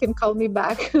more, you can call me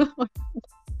back.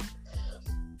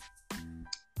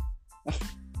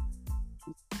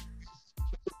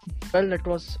 Well, it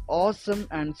was awesome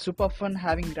and super fun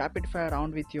having rapid fire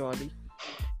round with you, Ollie.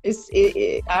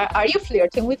 Are you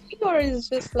flirting with me, or is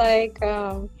it just like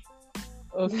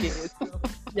Okay, so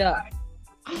yeah,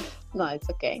 no, it's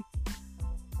okay.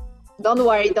 Don't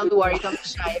worry, don't be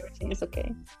shy. Everything is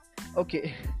okay.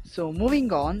 okay. So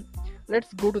moving on,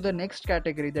 let's go to the next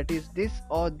category, that is this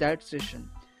or that session,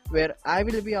 where I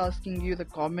will be asking you the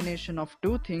combination of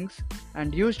two things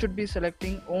and you should be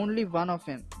selecting only one of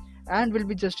them and will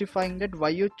be justifying that why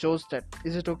you chose that.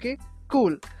 Is it okay?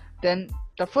 Cool. Then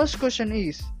the first question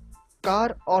is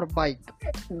car or bike?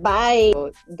 Buy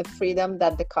the freedom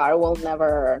that the car will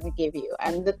never give you.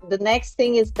 And the next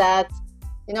thing is that,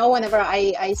 you know, whenever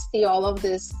I see all of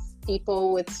these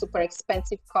people with super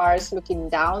expensive cars looking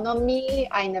down on me,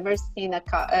 I never seen a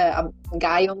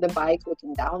guy on the bike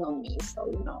looking down on me. So,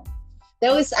 you know,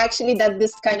 there was actually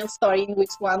this kind of story in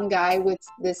which one guy with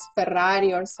this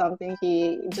Ferrari or something,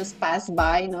 he just passed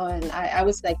by, you know, and I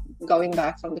was like going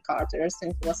back from the car to her,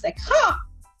 and he was like, "Ha,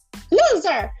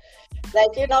 loser!"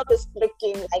 Like, you know, just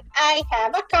looking like, I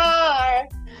have a car.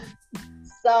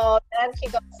 So then he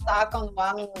got stuck on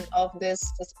one of these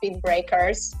speed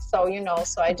breakers. So, you know,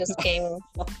 so I just came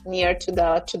near to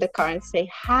the car and say,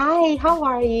 "Hi, how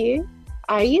are you?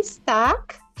 Are you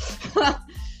stuck?"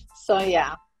 So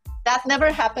yeah, that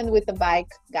never happened with the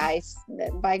bike guys.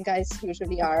 The bike guys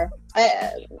usually are.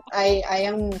 I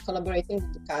am collaborating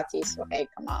with Ducati, so hey,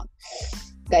 come on,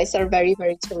 guys are very,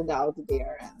 very chilled out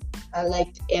there. I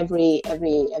liked every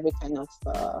kind of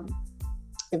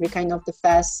the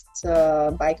fest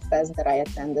bike fest that I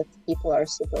attended. People are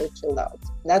super chilled out.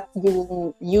 That you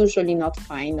will usually not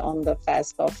find on the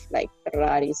fest of like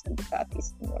Ferraris and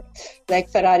Ducatis, or like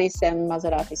Ferraris and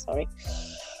Maserati. Sorry.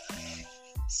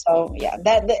 So yeah,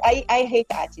 I hate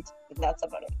attitude. That's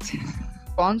about it.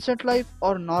 Concert life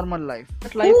or normal life?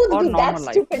 Who would be that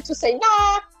stupid to say,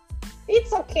 "Nah,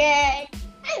 it's okay.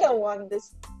 I don't want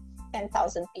this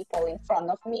 10,000 people in front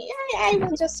of me. I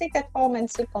will just sit at home and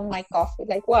sip on my coffee."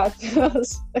 Like what?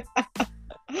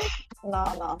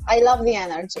 No. I love the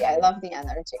energy.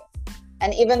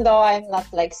 And even though I'm not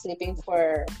like sleeping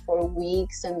for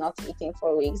weeks and not eating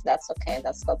for weeks, that's okay.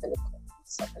 That's totally cool.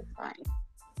 It's totally fine.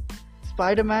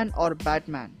 Spider-Man or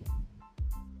Batman?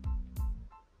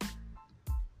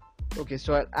 Okay,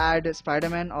 so I'll add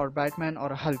Spider-Man or Batman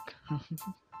or Hulk.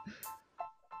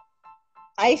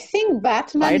 I think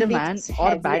Batman Spider-Man lifts or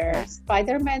heavier. Batman?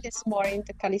 Spider-Man is more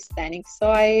into calisthenics, so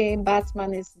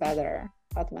Batman is better.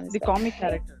 Batman is The better. comic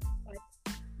character.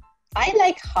 I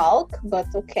like Hulk, but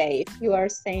okay, if you are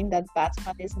saying that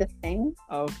Batman is the thing.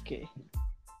 Okay.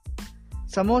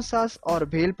 Samosas or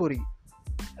Bhel Puri?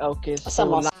 Okay, so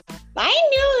Samosa. I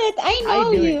knew it. I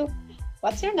know knew you.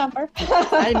 What's your number?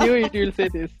 I knew it, you'll say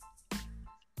this.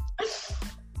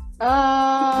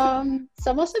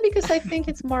 Samosa, because I think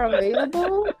it's more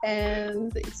available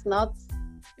and it's not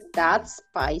that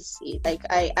spicy. Like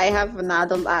I have an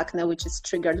adult acne which is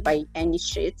triggered by any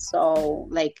shit. So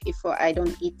like if I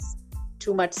don't eat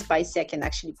too much spicy, I can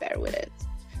actually bear with it.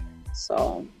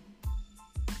 So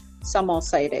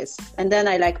samosa it is. And then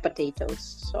I like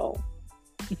potatoes. So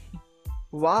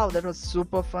Wow, that was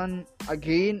super fun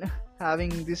again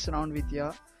having this round with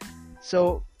you.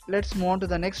 So let's move on to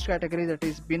the next category, that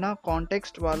is Bina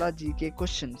context wala GK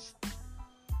questions.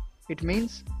 It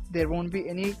means there won't be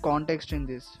any context in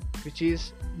this, which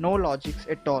is no logics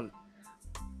at all.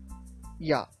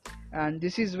 Yeah, and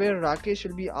this is where Rakesh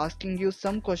will be asking you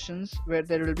some questions where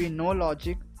there will be no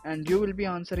logic and you will be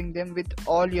answering them with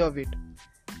all your wit.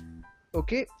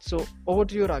 Okay, so over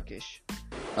to you, Rakesh.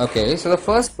 Okay, so the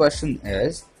first question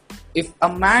is, if a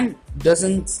man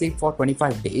doesn't sleep for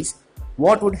 25 days,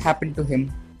 what would happen to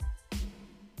him?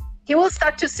 he will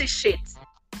start to see shit.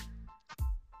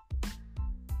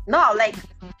 No, like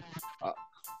Oh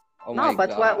no, my but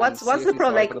God, what's the seriously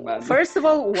problem? sorry for the Like, bad- first of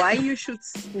all, why you should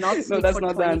not No, sleep that's for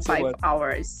not the answer, 25 but-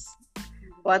 hours?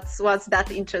 What's that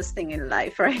interesting in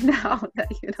life right now that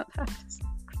you don't have to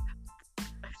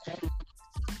sleep?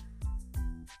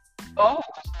 Oh.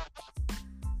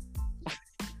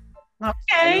 I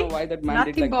Okay. don't know why that man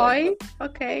Naughty did like boy. that.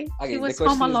 Okay. Okay, He the was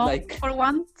question home is alone like-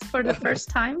 for the first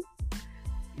time.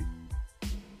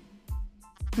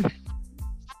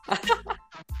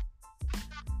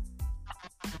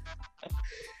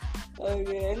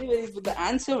 Okay, anyways, but the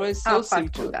answer is so How fuck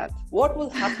simple. to that. What will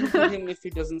happen to him if he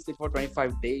doesn't sleep for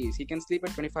 25 days? He can sleep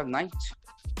at 25 nights.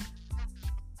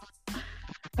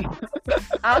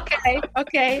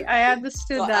 Okay, I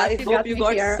understood So that. I You hope got you me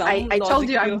got here. some I told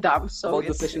you logic I'm dumb, so about the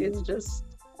it's question. just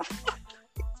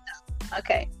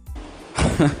okay.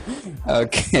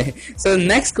 Okay. So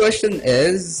next question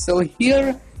is, so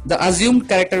here the assumed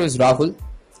character is Rahul.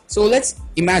 So let's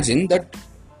imagine that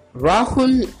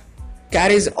Rahul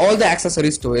carries all the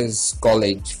accessories to his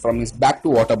college from his bag to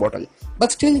water bottle,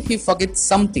 but still he forgets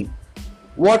something.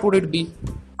 What would it be?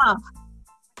 Huh.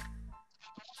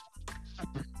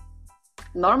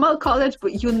 Normal college,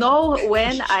 but you know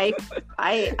when Nobody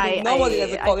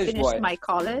has a I college finished boy. my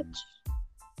college.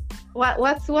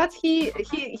 What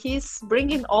he's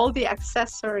bringing all the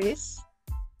accessories.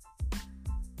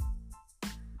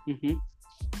 Mm-hmm.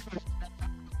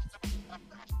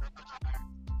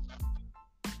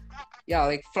 Yeah,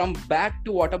 like from bag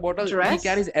to water bottle, he Dress?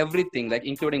 carries everything, like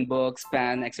including books,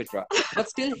 pen, etc. But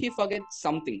still, he forgets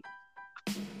something.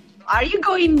 Are you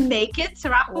going naked,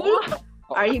 Rahul?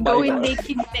 Oh Are you my going God.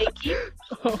 naked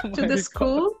Oh to my the God.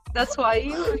 school? That's why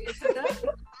you do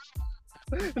that?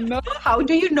 No. How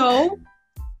do you know?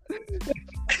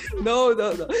 No.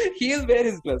 He'll wear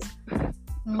his dress.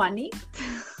 Money?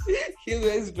 He'll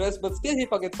wear his dress, but still he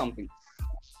forgets something.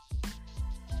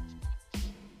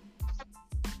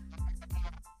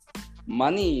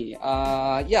 Money.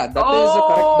 Yeah, that is a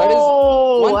correct. That is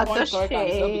Oh, one what point a correct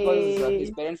answer because his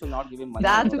shame. parents will not give him money.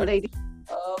 That I know that. lady.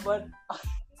 But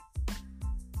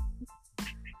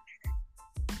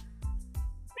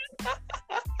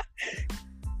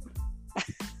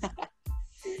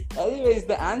anyways,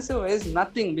 the answer is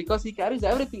nothing because he carries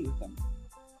everything with him.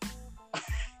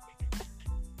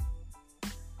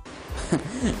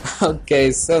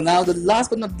 Okay, so now the last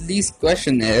but not least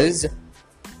question is,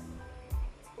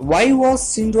 why was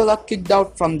Cinderella kicked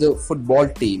out from the football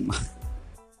team?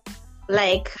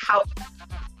 Like how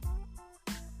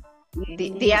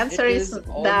the answer It is that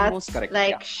almost correct.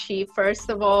 like Yeah. she first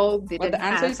of all But didn't the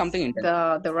answer have is something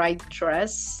intense. the right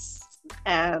dress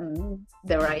and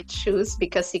the right shoes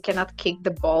because he cannot kick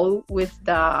the ball with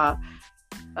the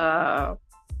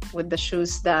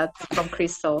shoes that from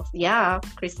Crystal. Yeah,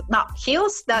 Crystal. No,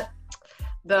 heels that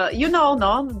the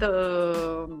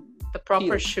proper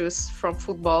Heels. shoes from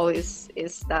football is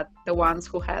that the ones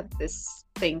who had these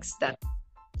things that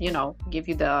give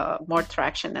you the more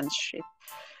traction and shit.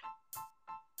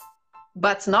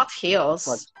 But not heels.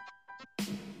 What?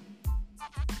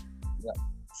 Yeah.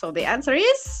 So the answer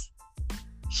is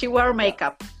she wore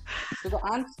makeup. So the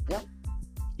answer, yeah.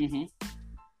 Mm-hmm.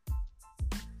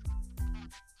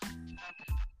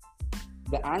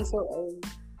 The answer is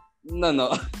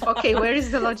no. Okay, where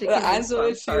is the logic? The in this answer one?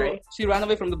 is Sorry. she ran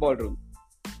away from the ballroom.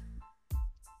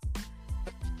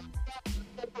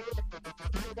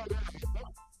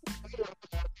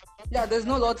 Yeah, there's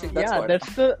no logic. That's Yeah, what.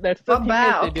 that's the thing.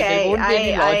 Baba, Is, there okay. won't be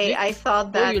any logic. I thought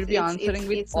so that you'll be answering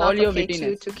with it's all not your okay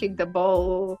wittiness. to kick the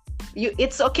ball.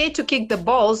 It's okay to kick the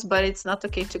balls, but it's not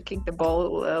okay to kick the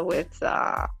ball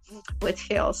with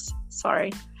heels.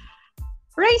 Sorry,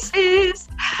 racist.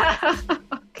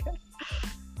 Okay.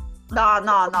 No,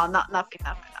 nothing.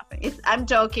 I'm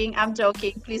joking.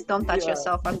 Please don't touch Yeah.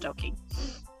 yourself. I'm joking.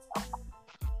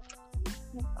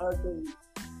 Okay.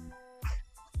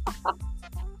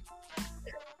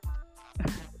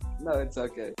 No, it's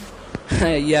okay.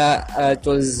 Yeah, it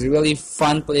was really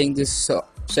fun playing this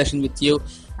session with you.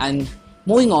 And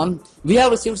moving on, we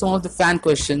have received some of the fan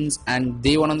questions and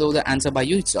they want to know the answer by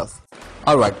you itself.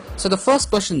 Alright, so the first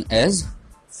question is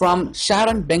from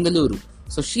Sharon Bengaluru.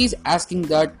 So she's asking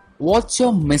that, what's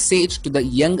your message to the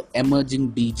young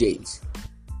emerging DJs?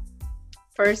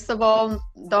 First of all,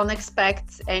 don't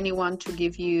expect anyone to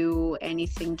give you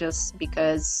anything just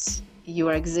because you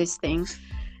are existing.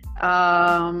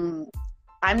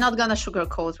 I'm not gonna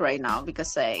sugarcoat right now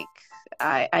because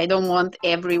I don't want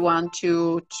everyone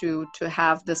to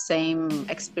have the same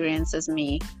experience as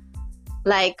me.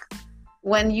 Like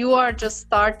when you are just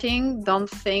starting, don't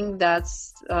think that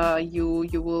you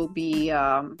will be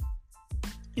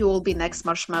next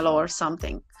Marshmallow or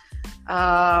something.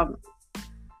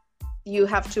 You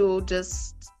have to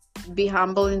just be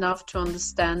humble enough to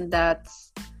understand that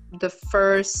the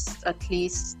first at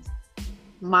least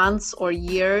months or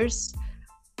years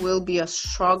will be a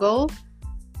struggle.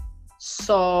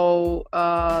 So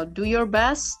do your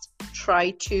best.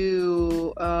 Try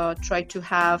to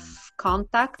have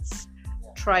contacts.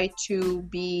 Try to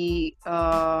be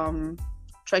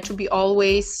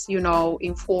always,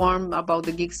 informed about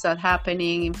the gigs that are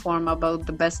happening. Inform about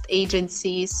the best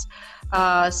agencies.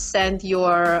 Send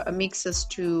your mixes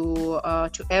to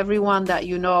everyone that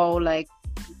you know. Like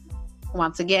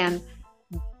once again,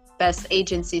 best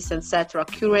agencies, etc.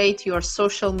 Curate your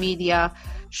social media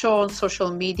show on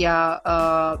social media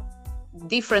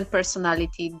different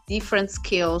personality, different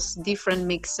skills, different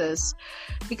mixes.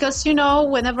 Because, you know,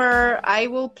 whenever I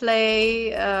will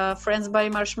play Friends by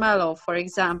Marshmello, for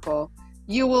example,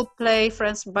 you will play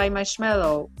Friends by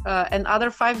Marshmello, and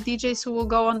other 5 DJs who will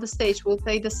go on the stage will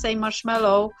play the same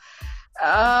Marshmello.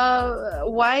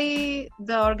 Why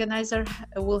the organizer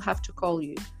will have to call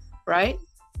you, right?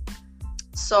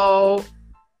 So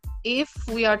if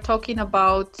we are talking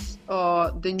about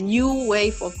the new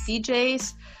wave of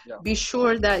DJs, be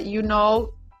sure that you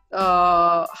know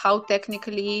how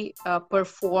technically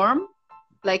perform.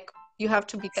 Like, you have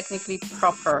to be technically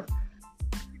proper,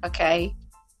 okay?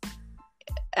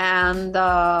 And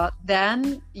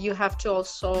then you have to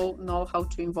also know how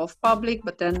to involve public,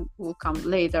 but then will come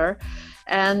later.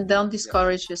 And don't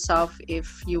discourage yourself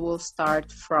if you will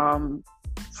start from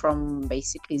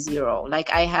basically zero.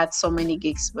 Like, I had so many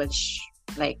gigs which,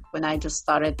 like, when I just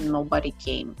started, nobody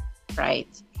came, right?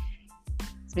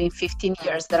 It's been 15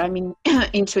 years that I'm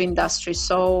into industry,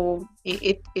 so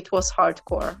it was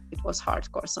hardcore. It was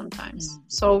hardcore sometimes.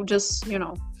 So just, you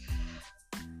know,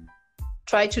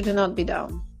 try to do not be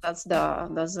down. That's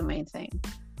the main thing.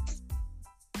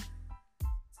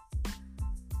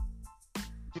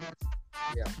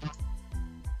 Yeah.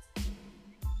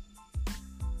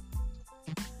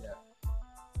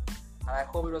 I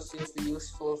hope it was seriously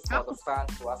useful for the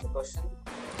fans to ask the question.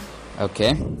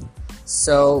 Okay.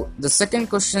 So the second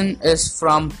question is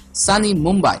from Sunny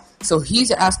Mumbai. So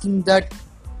he's asking that,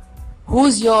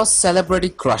 who's your celebrity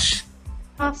crush?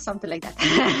 Something like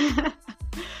that.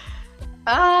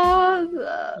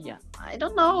 Yeah. I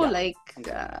don't know. Like,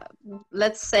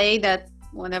 let's say that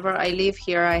whenever I live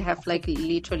here, I have like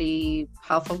literally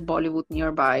half of Bollywood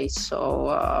nearby. So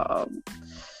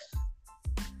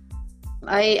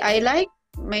I like,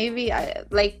 maybe I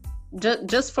like,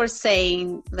 just for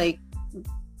saying, like,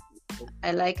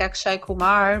 I like Akshay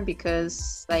Kumar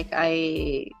because, like,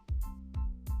 I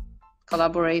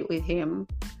collaborate with him,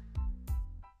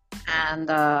 and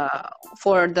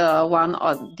for the one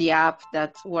on the app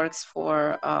that works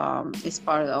for is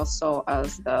part also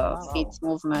as the Fit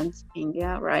movement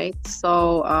India, right?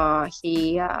 So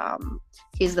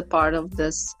he's the part of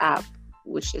this app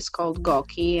which is called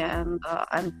Goki, and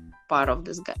I'm part of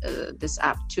this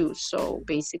app too. So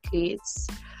basically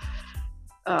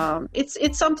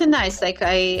it's something nice. Like,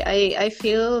 I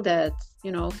feel that,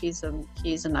 you know, he's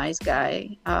a nice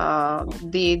guy.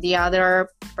 The other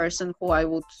person who I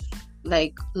would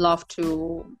like love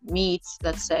to meet,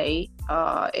 let's say,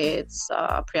 it's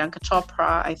Priyanka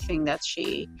Chopra. I think that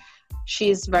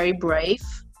she's very brave.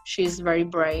 She's very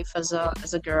brave as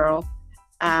a girl,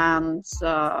 and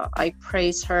I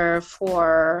praise her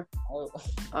for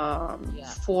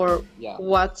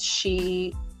what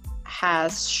she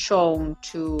has shown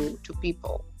to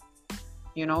people,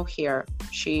 you know. Here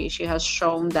she has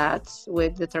shown that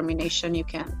with determination you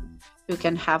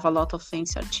can have a lot of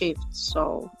things achieved.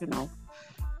 So, you know,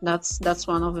 that's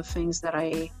one of the things that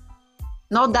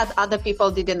not that other people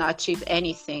didn't achieve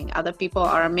anything. Other people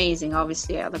are amazing,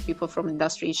 obviously. Other people from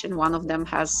industry, each and one of them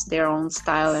has their own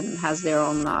style and has their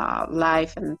own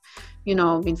life, and, you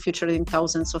know, been featured in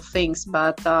thousands of things.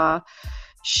 But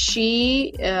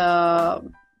she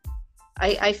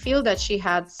I feel that she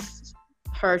had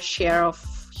her share of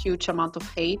huge amount of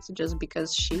hate just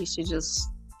because she just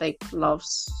like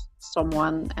loves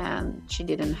someone, and she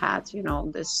didn't have, you know,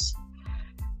 this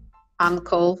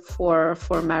uncle for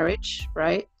marriage,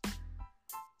 right?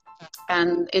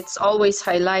 And it's always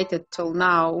highlighted till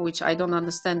now, which I don't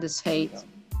understand this hate.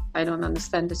 I don't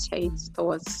understand this hate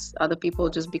towards other people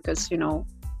just because, you know,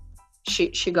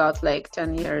 she got like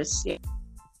 10 years. Yeah.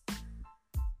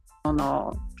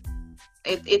 No.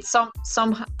 It's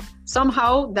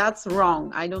somehow that's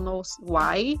wrong. I don't know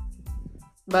why,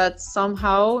 but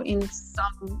somehow in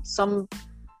some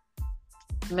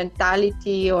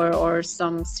mentality or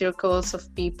some circles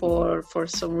of people, or for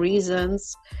some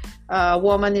reasons, a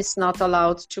woman is not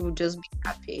allowed to just be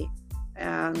happy.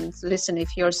 And listen,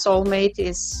 if your soulmate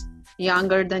is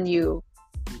younger than you,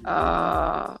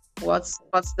 what's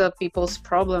the people's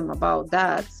problem about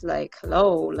that? Like,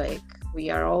 hello, like, we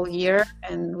are all here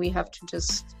and we have to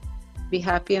just be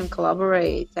happy and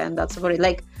collaborate, and that's about it.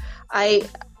 Like, I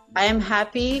am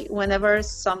happy whenever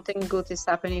something good is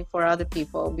happening for other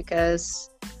people, because,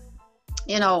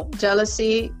 you know,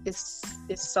 jealousy is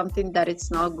something that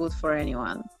it's not good for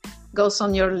anyone. Goes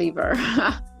on your liver.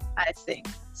 I think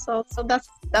so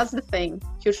that's the thing.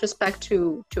 Huge respect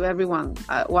to everyone.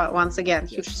 Once again,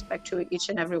 huge respect to each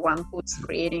and everyone who is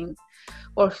creating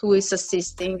or who is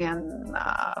assisting and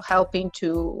helping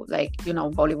to, like, you know,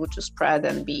 Bollywood to spread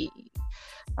and be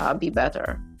be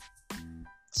better.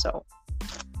 So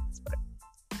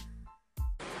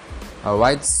All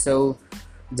right, so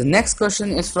the next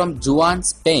question is from Juan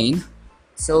Spain.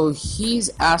 So he's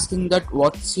asking that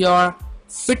what's your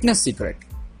fitness secret?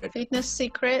 fitness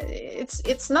secret,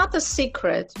 it's not a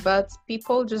secret, but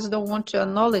people just don't want to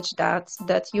acknowledge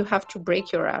that you have to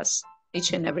break your ass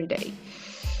each and every day.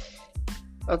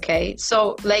 Okay,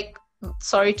 so like,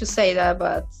 sorry to say that,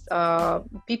 but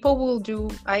people will do,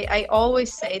 I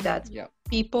always say that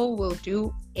people will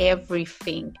do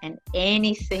everything and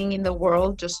anything in the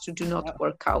world just to do not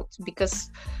work out,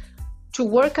 because to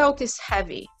work out is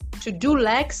heavy. To do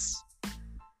legs,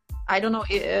 I don't know,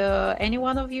 any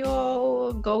one of you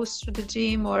goes to the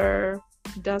gym or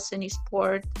does any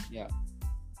sport? Yeah.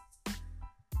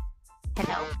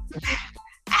 Hello.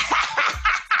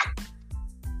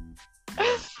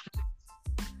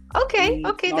 Okay,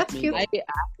 that's cute.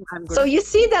 So you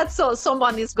see that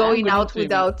someone is going out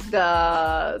without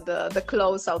the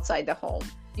clothes outside the home.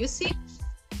 You see,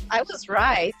 I was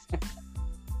right.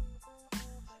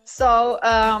 So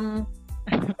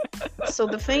so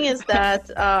the thing is that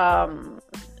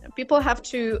people have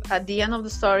to, at the end of the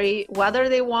story, whether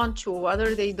they want to,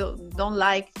 whether they don't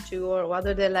like to, or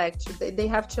whether they like to, they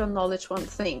have to acknowledge one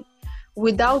thing.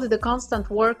 Without the constant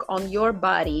work on your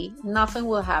body, nothing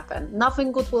will happen.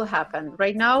 Nothing good will happen.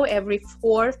 Right now, every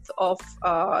fourth of,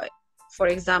 for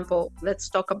example, let's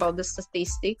talk about the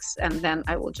statistics, and then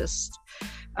I will just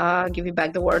give you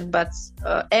back the word. But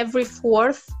every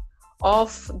fourth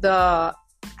of the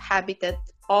habitat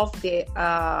of the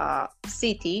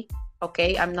city,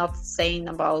 okay, I'm not saying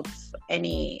about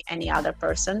any other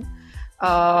person,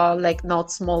 like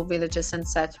not small villages,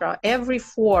 etc. Every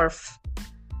fourth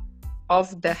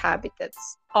of the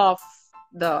habitats of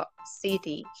the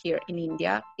city here in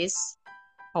India is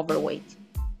overweight.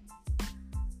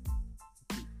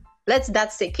 Let's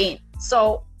that sink in.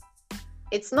 So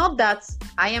it's not that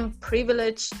I am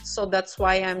privileged, so that's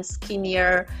why I'm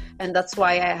skinnier, and that's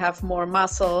why I have more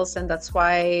muscles, and that's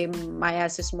why my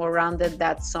ass is more rounded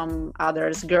than some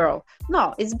other's girl.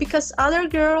 No, it's because other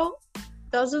girl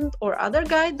doesn't, or other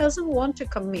guy doesn't want to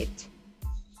commit.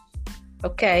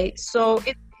 Okay, so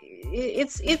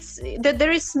it's that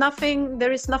there is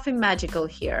nothing magical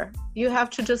here. You have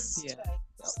to just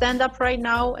stand up right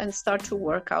now and start to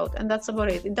work out, and that's about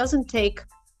it. It doesn't take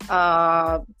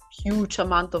huge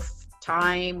amount of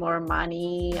time or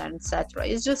money, etc.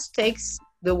 It just takes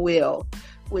the will,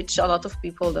 which a lot of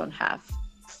people don't have.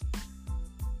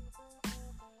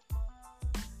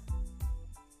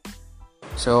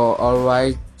 So, all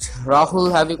right, Rahul,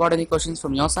 have you got any questions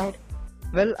from your side?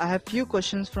 Well, I have few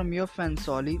questions from your fan,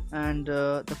 Solly, and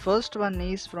the first one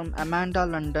is from Amanda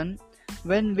London.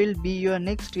 When will be your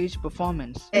next stage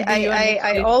performance?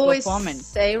 I always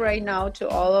say right now to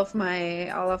all of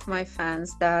my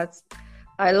fans that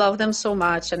I love them so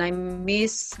much and I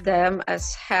miss them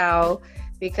as hell,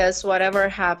 because whatever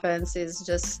happens is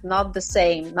just not the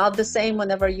same. Not the same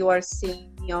whenever you are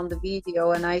seeing me on the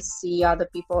video and I see other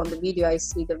people on the video. I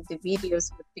see the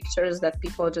videos, the pictures that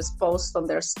people just post on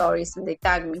their stories and they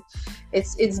tag me.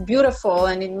 It's beautiful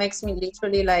and it makes me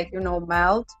literally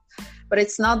melt. But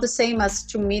it's not the same as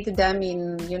to meet them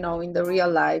in the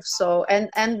real life. So and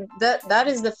that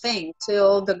is the thing.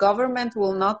 Till the government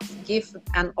will not give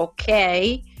an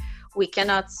okay, we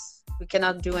cannot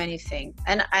do anything.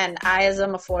 And I, as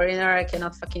I'm a foreigner, I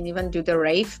cannot fucking even do the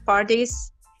rave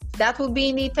parties. If that would be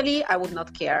in Italy, I would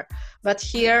not care. But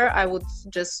here, I would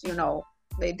just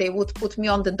they would put me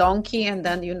on the donkey, and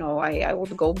then I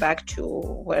would go back to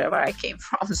wherever I came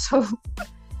from. So.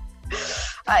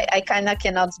 I kind of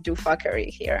cannot do fuckery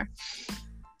here.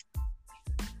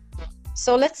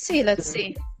 So let's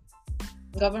see.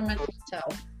 Government will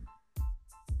tell.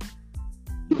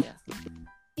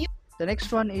 Yeah. The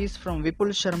next one is from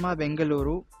Vipul Sharma,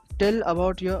 Bengaluru. Tell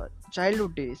about your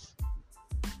childhood days.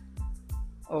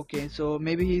 Okay, so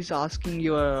maybe he's asking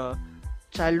your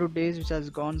childhood days, which has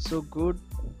gone so good.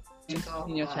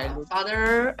 In your childhood.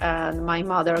 Father and my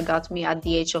mother got me at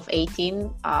the age of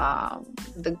 18.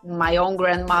 My own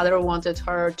grandmother wanted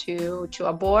her to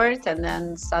abort, and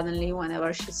then suddenly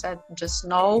whenever she said just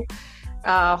no,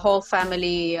 whole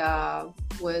family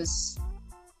was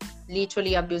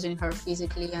literally abusing her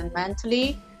physically and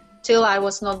mentally till I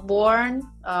was not born.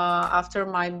 After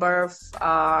my birth,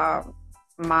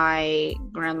 my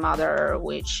grandmother,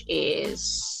 which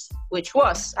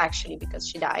was actually, because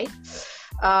she died,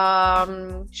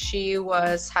 she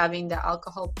was having the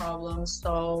alcohol problem,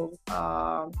 so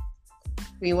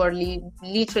we were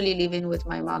literally living with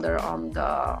my mother on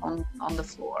the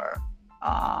floor.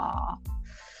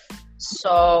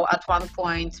 So at one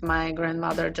point my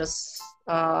grandmother just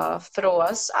throw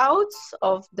us out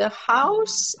of the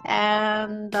house,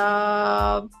 and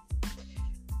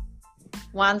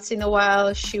once in a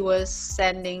while she was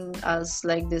sending us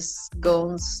like these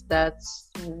goons that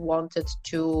wanted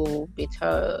to beat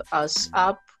us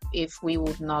up if we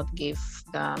would not give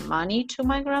the money to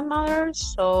my grandmother.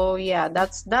 So yeah,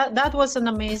 that was an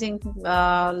amazing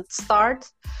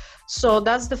start. So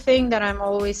that's the thing that I'm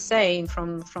always saying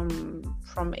from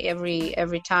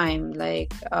every time,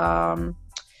 like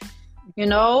you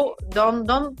know,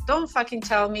 don't fucking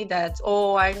tell me that,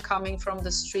 oh, I'm coming from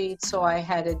the street, so I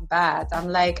had it bad. I'm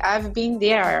like, I've been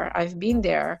there. I've been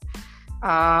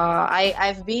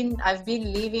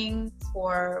living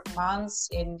for months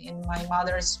in my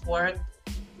mother's work,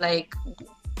 like,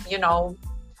 you know,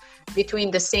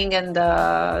 between the sink and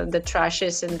the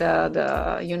trashes and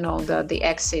the you know, the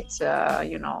exits,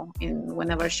 you know, in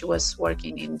whenever she was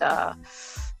working in the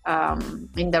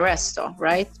resto,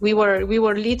 right? We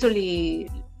were literally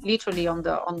on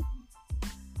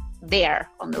there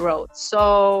on the road.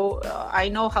 So I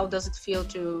know how does it feel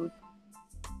to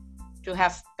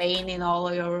have pain in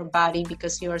all your body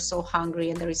because you are so hungry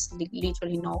and there is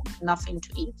literally nothing to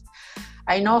eat.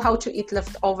 I know how to eat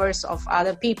leftovers of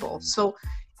other people. So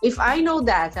if I know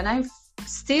that and I'm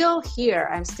still here,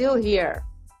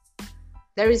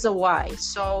 there is a why.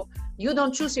 So you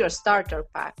don't choose your starter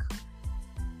pack,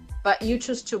 but you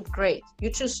choose to upgrade.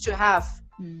 You choose to have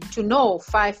to know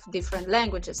 5 different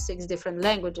languages, 6 different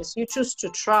languages. You choose to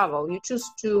travel. You choose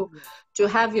to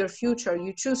have your future.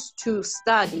 You choose to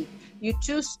study. You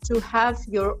choose to have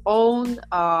your own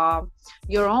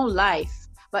life.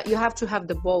 But you have to have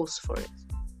the balls for it.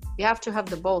 You have to have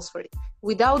the balls for it.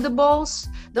 Without the balls,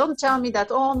 don't tell me that,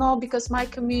 oh no, because my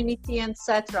community,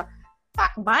 etc.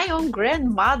 My own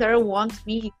grandmother wants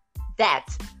me that,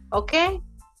 okay?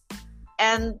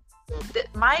 And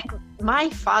my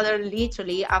father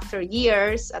literally, after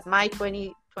years, at my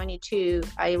 22,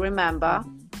 I remember,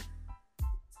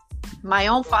 my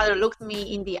own father looked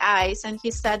me in the eyes and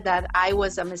he said that I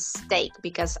was a mistake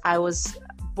because I was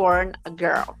born a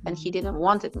girl, and he didn't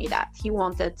wanted me that. He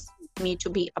wanted me to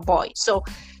be a boy. So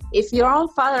if your own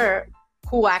father,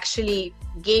 who actually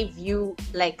gave you,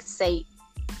 like, say,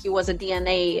 he was a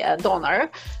DNA donor,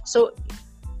 so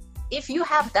if you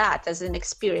have that as an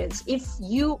experience, if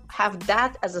you have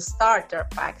that as a starter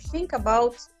pack, think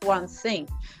about one thing.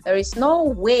 There is no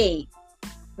way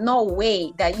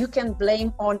that you can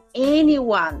blame on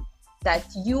anyone that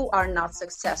you are not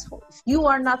successful. If you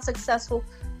are not successful,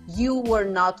 you were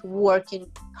not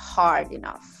working hard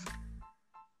enough.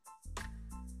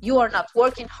 You are not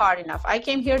working hard enough. I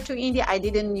came here to India, I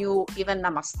didn't knew even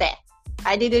namaste.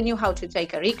 I didn't knew how to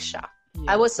take a rickshaw.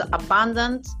 Yeah. I was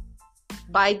abandoned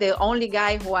by the only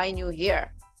guy who I knew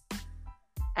here.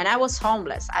 And I was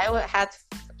homeless. I had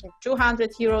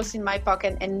 200 euros in my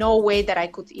pocket and no way that I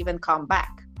could even come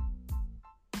back.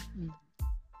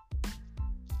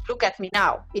 Look at me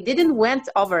now. It didn't went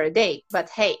over a day, but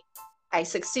hey, I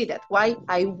succeeded. Why?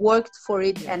 I worked for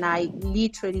it, and I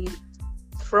literally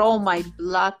throw my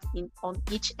blood on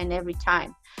each and every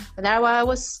time. When I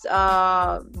was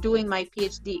doing my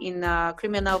PhD in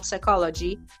criminal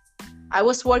psychology, I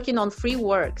was working on free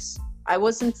works. I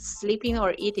wasn't sleeping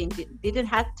or eating, didn't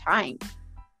have time.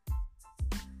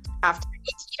 After 8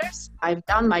 years, I've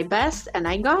done my best and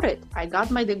I got it. I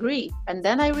got my degree. And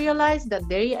then I realized that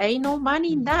there ain't no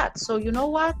money in that. So you know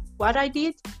what? What I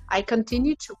did? I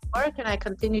continued to work and I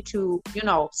continued to,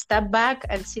 step back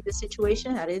and see the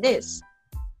situation that it is.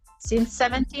 Since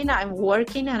 17, I'm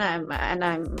working and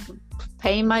I'm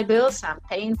paying my bills. I'm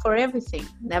paying for everything.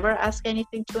 Never ask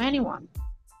anything to anyone.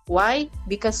 Why?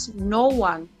 Because no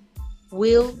one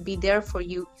will be there for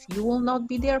you if you will not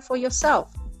be there for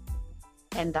yourself.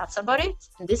 And that's about it.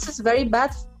 And this is very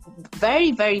bad,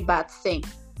 very, very bad thing.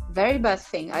 Very bad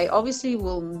thing. I obviously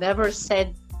will never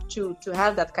said to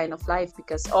have that kind of life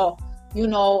because,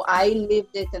 I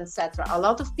lived it, etc. A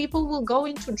lot of people will go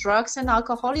into drugs and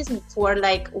alcoholism for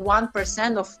like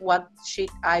 1% of what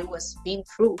shit I was been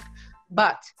through.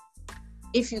 But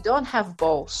if you don't have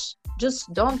balls,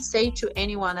 just don't say to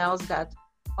anyone else that,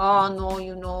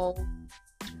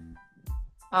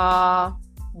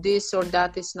 this or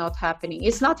that is not happening.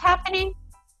 It's not happening.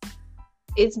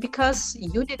 It's because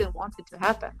you didn't want it to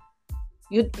happen.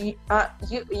 You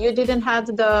didn't have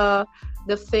the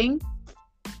thing,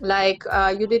 like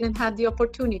you didn't have the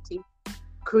opportunity.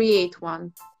 Create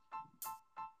one.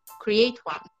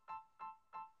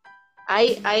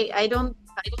 I don't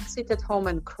sit at home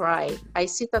and cry. I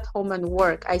sit at home and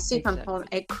work. I sit at home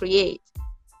and create.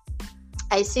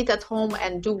 I sit at home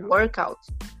and do workout.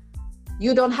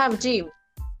 You don't have gym.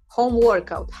 Home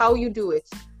workout. How you do it?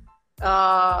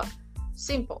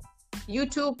 Simple.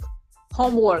 YouTube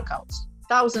home workouts,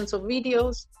 thousands of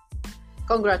videos.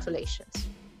 Congratulations.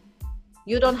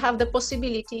 You don't have the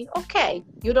possibility. Okay,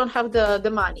 you don't have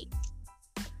the money.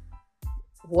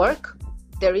 Work.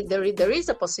 There is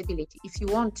a possibility if you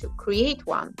want to create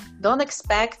one. Don't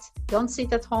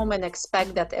sit at home and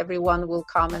expect that everyone will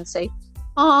come and say,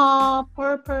 "Oh,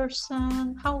 poor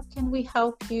person, how can we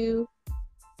help you?"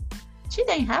 Shit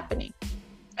ain't happening.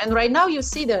 And right now you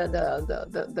see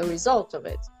the result of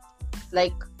it.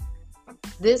 Like,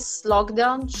 this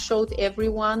lockdown showed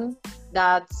everyone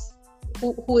that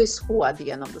who is who at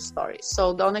the end of the story.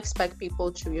 So don't expect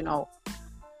people to,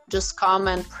 just come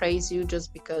and praise you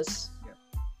just because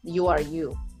you are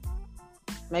you.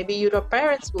 Maybe your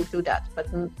parents will do that, but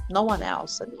no one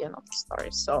else at the end of the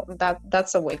story. So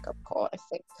that's a wake-up call, I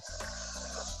think.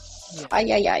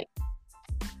 Ay.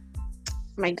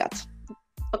 My God.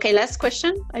 Okay, last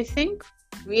question, I think.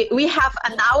 We have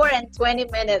an hour and 20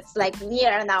 minutes, like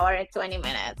near an hour and 20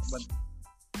 minutes.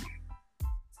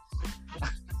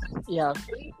 Yeah.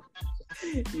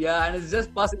 Yeah, and it's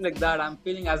just passing like that. I'm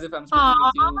feeling as if I'm speaking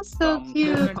with you. So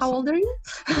cute. How old are you?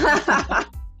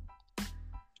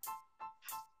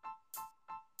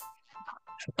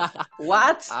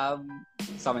 What?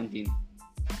 17.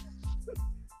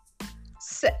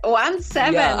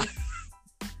 17. Yeah.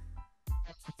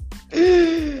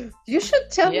 You should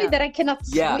tell me Yeah. that I cannot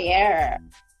Yeah. swear.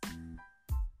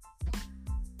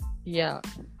 Yeah.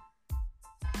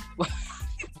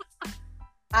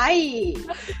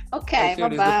 Okay, Sure,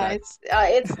 it is the bye. fact.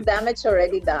 It's damage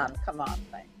already done. Come on,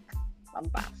 like,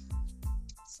 bye.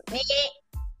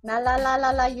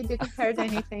 La, you didn't hurt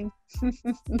anything.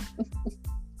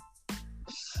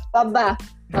 Baba.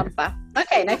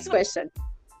 Okay, next question.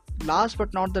 Last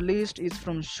but not the least is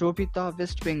from Shobita,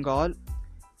 West Bengal.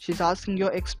 She's asking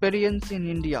your experience in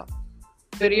India.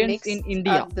 Experience in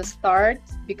India. At the start,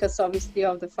 because obviously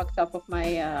of the fucked up of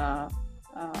my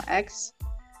ex.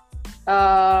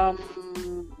 But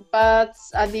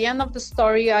at the end of the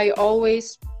story, I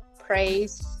always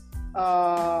praise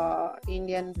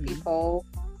Indian people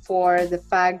for the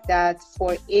fact that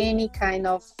for any kind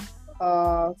of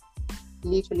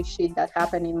literally shit that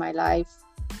happened in my life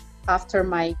after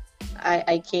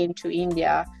I came to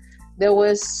India, there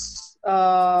was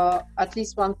at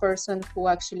least one person who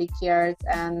actually cared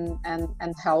and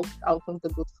helped out of the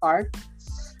good heart.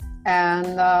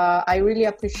 And I really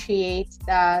appreciate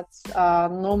that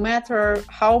no matter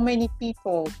how many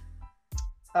people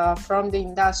from the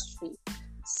industry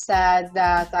said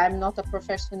that I'm not a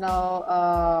professional,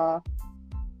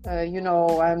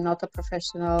 I'm not a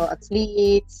professional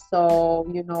athlete, so,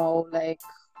 like,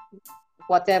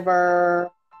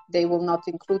 whatever, they will not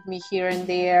include me here and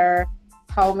there.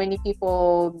 How many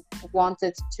people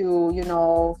wanted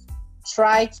to,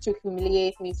 tried to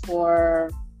humiliate me for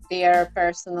their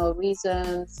personal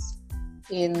reasons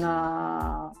in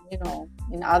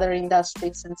in other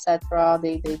industries, etc.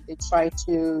 They try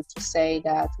to say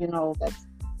that that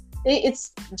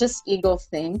it's just ego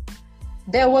thing.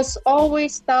 There was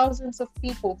always thousands of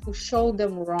people who showed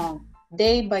them wrong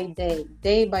day by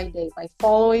day by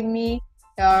following me.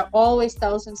 There are always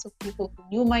thousands of people who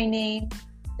knew my name.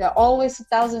 There are always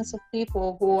thousands of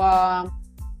people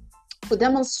who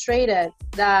demonstrated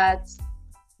that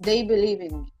they believe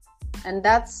in me. And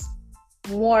that's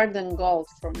more than gold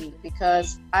for me,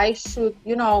 because I should,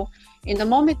 in the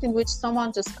moment in which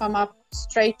someone just come up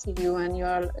straight to you and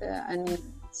you're and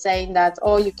saying that,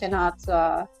 oh, you cannot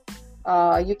have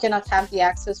the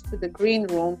access to the green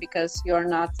room because you're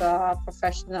not a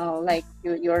professional, like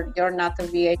you're not a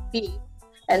VIP,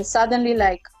 and suddenly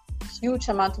like huge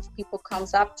amount of people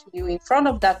comes up to you in front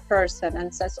of that person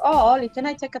and says, oh, Oli, can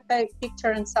I take a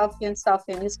picture and selfie,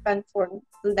 and you spend for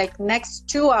like next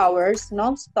 2 hours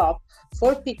non-stop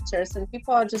for pictures, and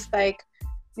people are just like,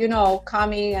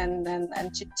 coming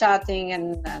and chit-chatting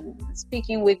and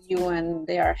speaking with you, and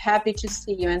they are happy to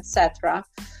see you, etc.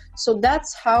 So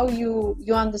that's how you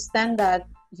understand that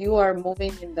you are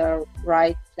moving in the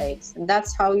right place, and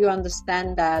that's how you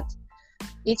understand that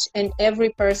each and every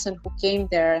person who came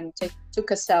there and took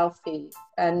a selfie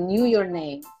and knew your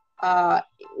name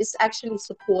is actually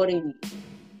supporting you.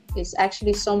 It's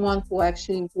actually someone who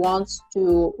actually wants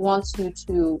you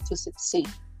to succeed.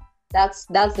 That's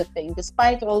the thing.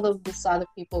 Despite all of these other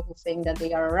people who think that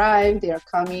they are arrived, they are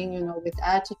coming, with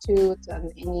attitude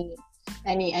and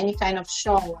any kind of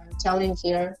show. I'm telling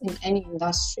here, in any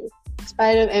industry, In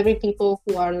spite of every people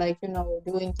who are like,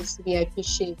 doing this VIP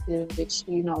shit, in which,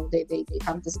 they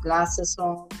have these glasses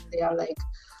on, they are like,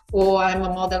 oh, I'm a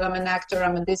model, I'm an actor,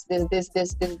 I'm a this,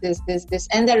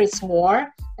 and there is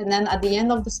more. And then at the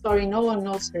end of the story, no one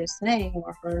knows his name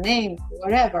or her name or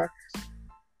whatever.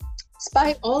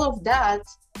 Despite all of that,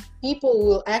 people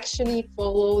will actually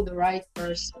follow the right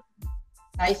person.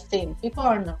 I think people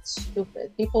are not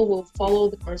stupid. People will follow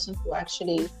the person who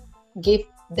actually give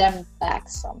them back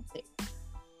something,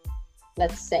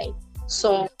 let's say.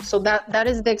 So that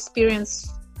is the experience,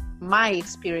 my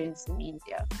experience in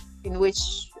India, in which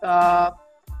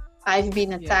I've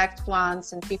been attacked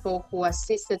once, and people who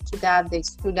assisted to that, they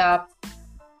stood up,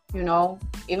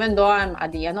 even though I'm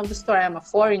at the end of the story, I'm a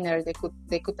foreigner,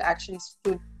 they could actually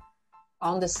stood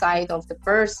on the side of the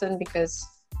person because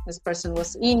this person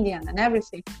was Indian and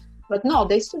everything. But no,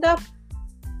 they stood up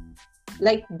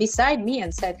like beside me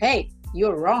and said, hey,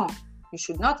 you're wrong, you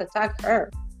should not attack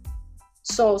her.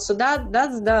 So that's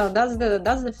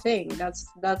the thing.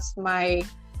 That's my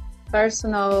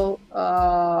personal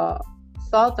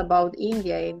thought about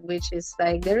India, in which is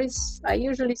like, I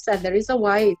usually said there is a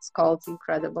why it's called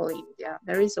Incredible India.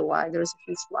 There is a why, there is a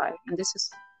huge why, and this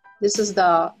is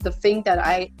the thing that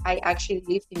I actually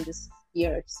lived in these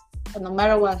years. But no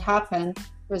matter what happened,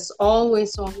 there's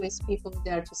always people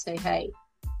there to say, hey,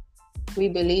 we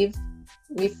believe,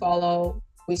 we follow,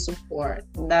 we support.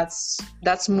 And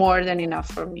that's more than enough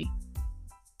for me.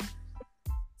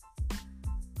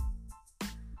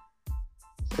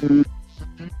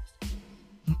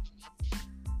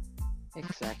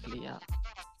 Exactly, yeah.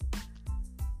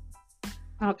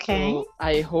 Okay. So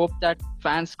I hope that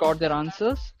fans got their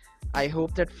answers.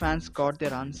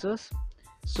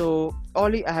 So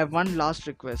Ollie, I have one last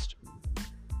request.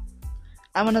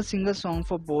 I wanna sing a song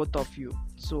for both of you.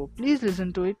 So please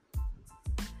listen to it.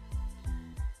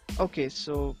 Okay,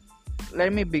 so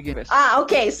let me begin.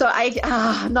 Okay. So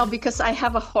no, because I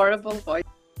have a horrible voice.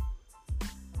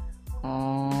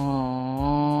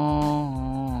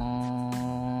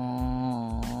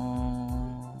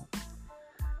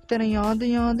 तेरे याद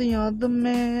याद याद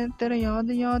में तेरे याद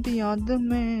याद याद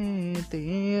में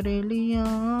तेरे लिया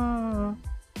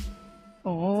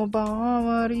ओ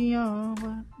बावरिया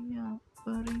वरिया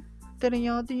वरी तेरे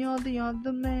याद याद याद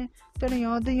में तेरे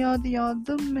याद याद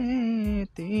याद में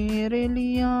तेरे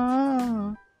लिया.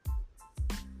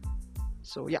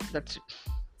 So yeah, that's it.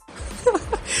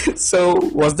 So,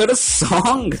 was that a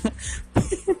song?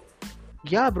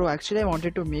 Yeah, bro, actually I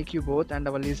wanted to make you both and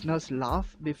our listeners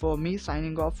laugh before me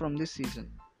signing off from this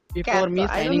season.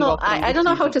 I don't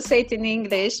know how to say it in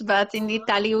English, but in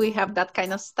Italy we have that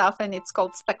kind of stuff, and it's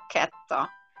called spacchetto.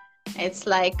 It's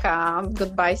like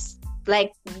goodbye,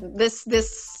 like this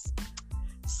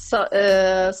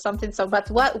something. So, but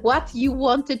what you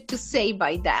wanted to say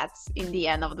by that in the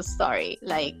end of the story,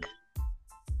 like?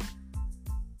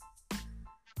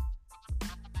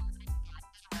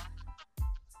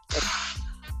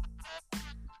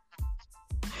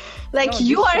 Like, no,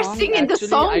 you are singing the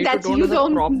song that you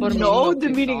don't know the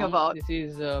meaning about. This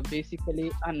is basically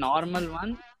a normal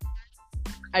one.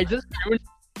 I just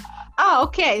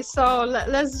okay. So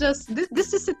let's just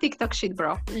this is a TikTok shit,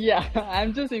 bro. Yeah,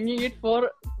 I'm just singing it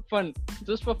for fun,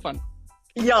 just for fun.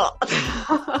 Yeah.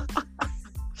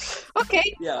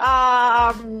 Okay.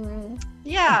 Yeah.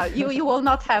 Yeah. You will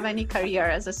not have any career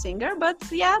as a singer, but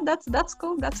yeah, that's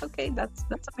cool. That's okay. That's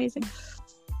amazing.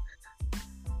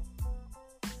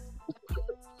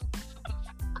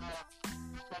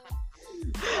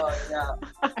 Yeah.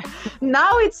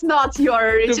 Now it's not your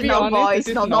original voice.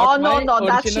 No,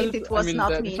 that shit. It was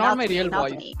not me. It's not my real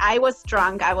voice. Me. I was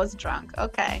drunk.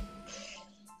 Okay.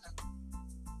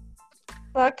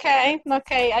 Okay.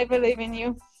 I believe in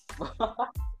you.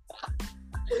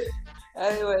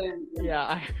 Anyway.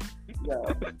 Yeah.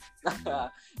 Yeah.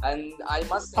 And I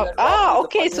must say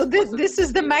okay. So this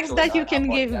is the max that you can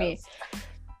give me.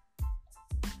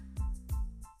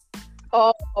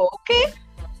 Oh, okay.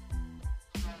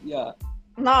 Yeah.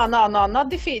 No, not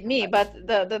defeat me. But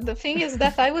the thing is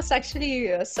that I was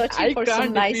actually searching for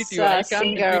some nice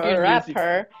singer or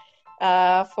rapper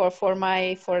for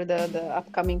the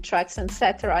upcoming tracks,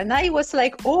 etc. And I was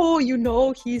like, oh,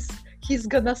 he's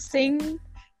gonna sing.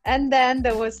 And then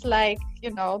there was like,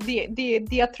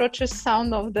 the atrocious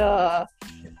sound of the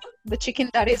chicken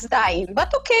that is dying.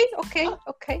 But okay.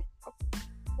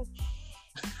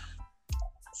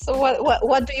 So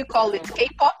what do you call it?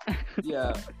 K-pop?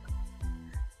 Yeah.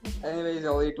 Anyways,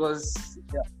 it was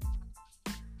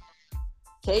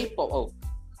K-pop. Oh.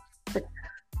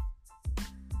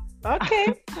 Okay.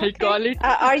 I call it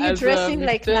Are you as a dressing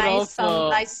like mixture nice, of, some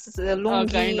nice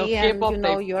lungi, kind of and K-pop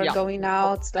type. you're Yeah. going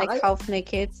out like I- half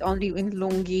naked, only in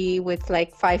lungi with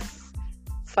like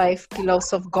 5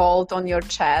 kilos of gold on your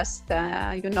chest,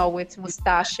 with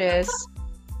mustaches.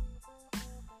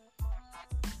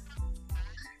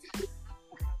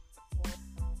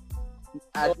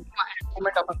 At the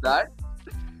moment of that,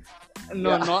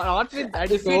 No, Yeah. not with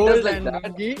that if he gold does like and that,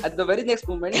 lungi. at the very next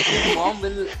moment, his mom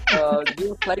will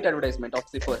give flight advertisement of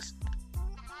slippers.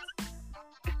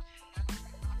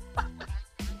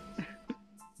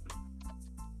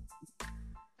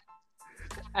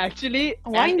 Actually,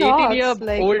 Why an not? 18-year-old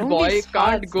Like, boy lungi is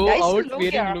can't hot. go Guys in out lungi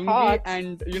wearing are lungi hot.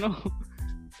 and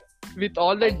with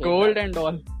all I that hate gold that. and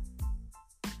all.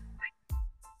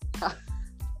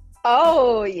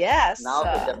 Oh yes. Now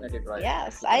he'll definitely try.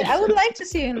 Yes, I would like to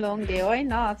see you in lungi. Why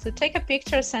not? So take a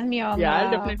picture, send me on Yeah, I'll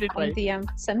definitely on try. DM.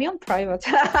 Send me on private.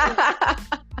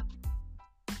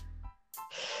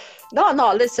 No,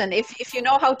 listen. If you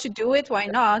know how to do it, why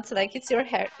not? Like it's your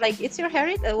hair. Like it's your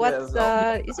heritage.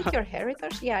 Yes, Is it your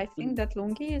heritage? Yeah, I think that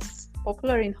lungi is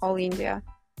popular in whole India.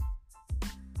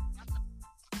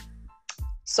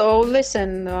 So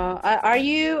listen, are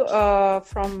you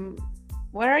from?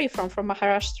 Where are you from? From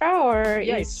Maharashtra or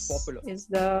Yeah, is it's popular. is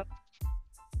the?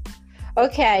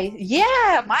 Okay,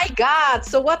 yeah. My God.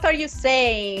 So what are you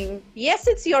saying? Yes,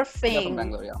 it's your Yeah, from thing.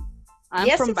 Bangalore, yeah. I'm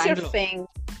Yes, from it's Bangalore. your thing.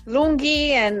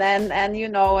 Lungi and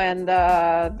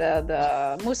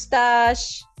the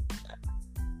mustache.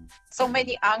 So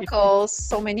many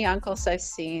uncles I've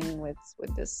seen with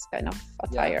this kind of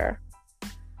attire.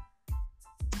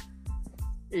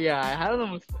 Yeah, I have the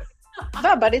mustache.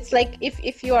 No, but it's like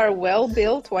if you are well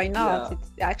built, why not? Yeah. It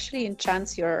actually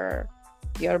enchants your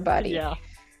body. Yeah.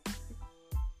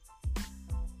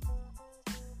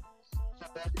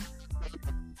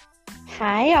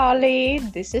 Hi Ollie,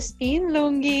 this is in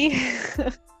lungi.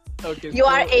 Okay. You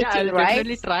are 18, I'll right?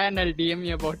 definitely try and I'll DM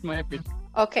you about my pic.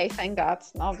 Okay, thank God.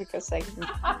 No, because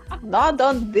no,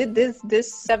 don't did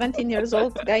this 17 years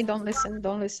old guy. Don't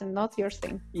listen. Not your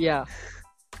thing. Yeah.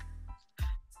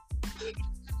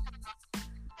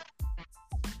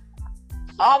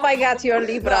 Oh my God, you're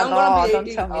Libra. I'm No, gonna be don't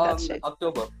 18 tell me that shit.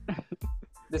 October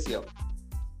this year.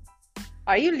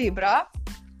 Are you Libra?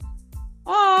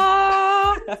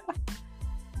 Oh.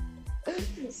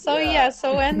 So yeah.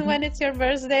 So when it's your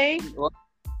birthday? What?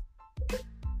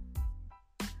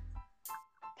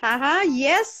 Haha.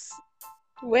 Yes.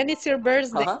 When it's your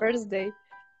birthday? Uh-huh. Birthday.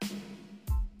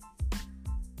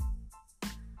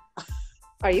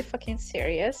 Are you fucking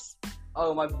serious?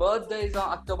 Oh, my birthday is on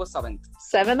October 7th.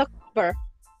 7 October.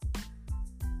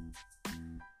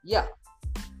 Yeah.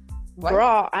 Why?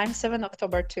 Bro, I'm 7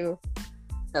 October too.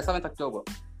 Yeah, 7th October.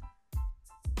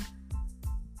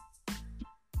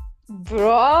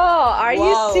 Bro, are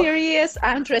Wow. you serious?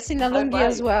 I'm dressing a lungi Bye-bye.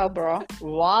 as well, bro.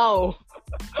 Wow.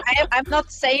 I'm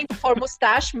not saying for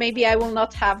mustache, maybe I will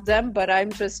not have them, but I'm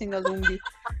dressing a lungi.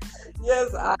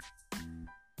 Yes,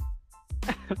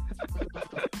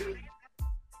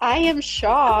 I am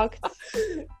shocked.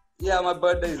 yeah, my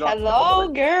birthday is on Hello,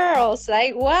 October. girls.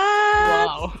 Like, what?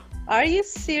 Wow. Are you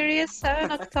serious?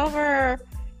 7 October.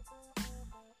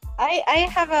 I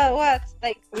have a what?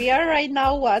 Like, we are right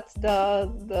now what? The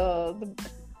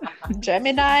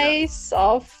Geminis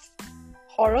of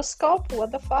horoscope? What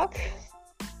the fuck?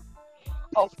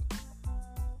 Oh.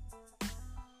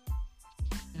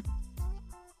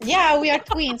 Yeah, we are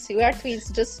twins. We are twins.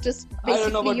 Just I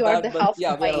don't know basically about you are that, the but half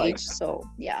yeah, of my we are like age. So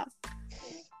yeah.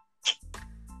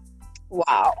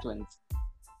 Wow, twins.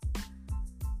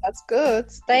 that's good.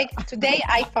 Like today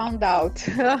I found out.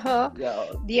 Yeah.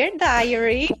 Dear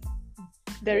diary,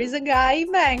 there is a guy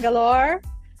in Bangalore.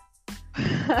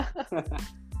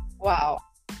 Wow,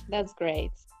 that's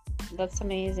great. That's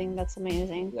amazing. That's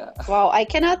amazing. Yeah. Wow, I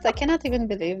cannot even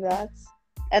believe that.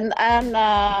 And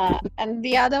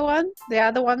the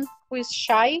other one who is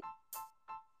shy.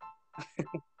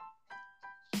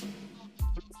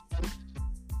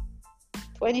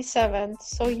 "27th.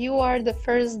 So you are the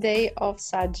first day of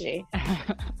Saji.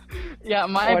 Yeah,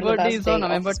 my Or the birthday last is day on of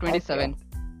November Scorpio. 27th.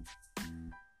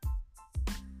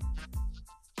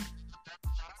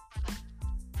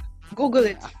 Google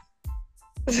it."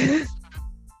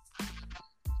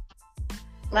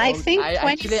 I think I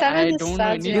 27 is don't know Saji.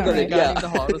 anything Google it, right? regarding yeah. the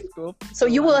horoscope. So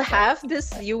you will have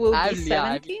this. You will be I'll- yeah,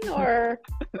 I'll- 17 or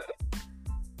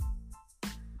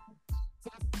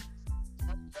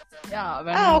Yeah.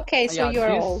 When, okay. So yeah,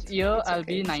 you're this old. year It's I'll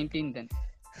okay. be 19 then.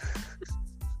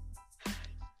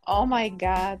 Oh my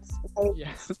God.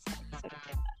 Yeah.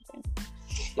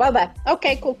 Well done.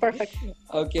 Okay, cool, perfect.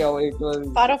 Okay, oh, it was.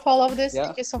 Part of all of this, Yeah.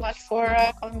 thank you so much for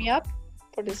calling me up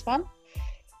for this one.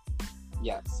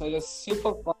 Yeah, so it was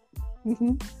super fun.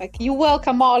 Like, you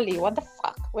welcome Ollie. What the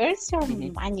fuck? Where is your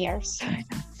Mhm. manners?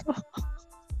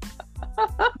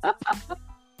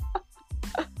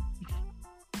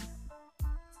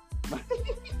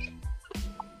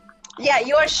 Yeah,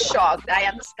 you are shocked. I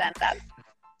understand that.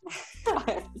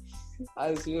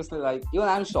 I was seriously like, even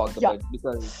I'm shocked a Yeah. bit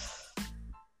because,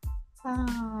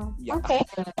 yeah. Okay.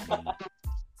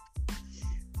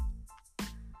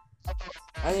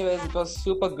 Anyways, it was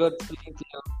super good speaking to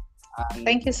you. And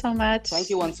Thank you so much. thank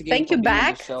you once again. Thank for you being on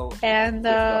the back. show. And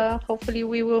Yeah. hopefully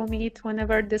we will meet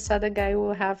whenever this other guy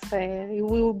will have. He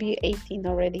will be 18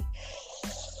 already.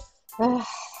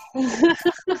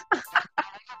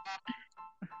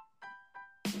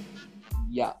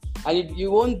 Yeah, and you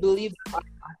won't believe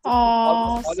Oh,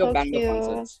 almost all your so band cute.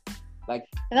 concerts. Like,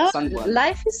 You know, Sunburn.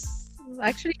 life is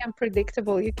actually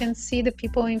unpredictable. You can see the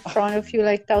people in front of you,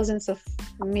 like thousands of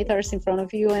meters in front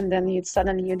of you, and then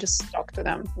suddenly you just talk to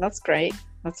them. That's great.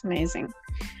 That's amazing.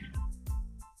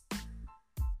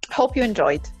 Hope you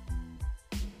enjoyed.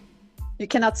 You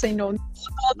cannot say no.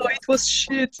 No, it was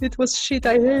shit. It was shit.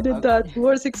 I hated Okay. that.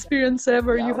 Worst experience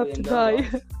ever. Yeah, You we have to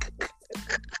enjoyed die.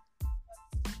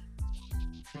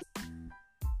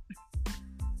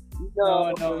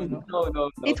 No.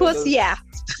 It was, yeah.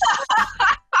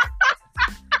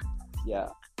 Yeah.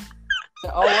 So,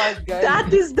 all right, guys.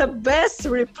 That is the best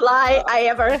reply I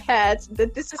ever had.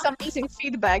 That this is amazing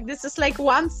feedback. This is like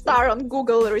 1 star on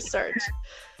Google research.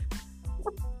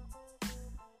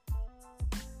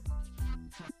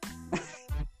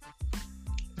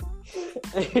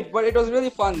 But it was really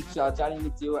fun chatting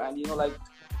with you, and like,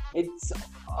 it's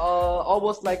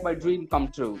almost like my dream come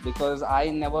true, because I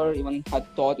never even had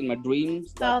thought in my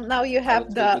dreams that Now you have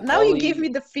would the. speak with Now you Ollie. give me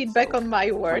the feedback So, on my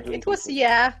it's my work. dream It was, come true.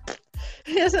 yeah.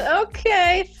 Yes,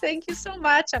 okay, thank you so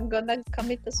much. I'm gonna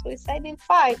commit to suicide in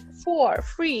 5, 4,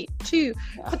 3, 2.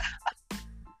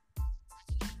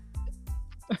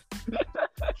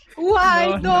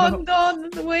 Why? No,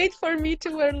 Don't wait for me to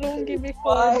wear lungi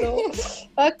before. Why? though.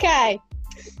 Okay.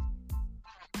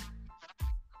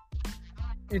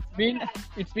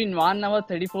 It's been 1 hour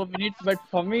 34 minutes, but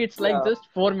for me it's like Yeah. just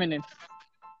 4 minutes.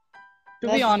 To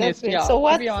be That's honest, great. yeah. So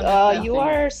what? To be honest, I'm You saying-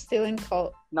 are still in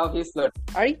college. Now he's learned.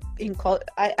 Are you in college?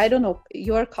 I don't know.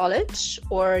 You are college,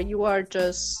 or you are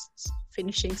just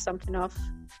finishing something off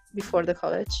before the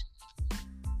college?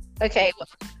 Okay.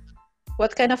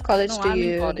 What kind of college No, do I'm in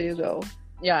you college. go?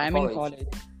 Yeah, I'm in College. college.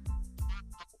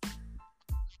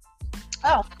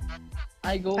 Oh,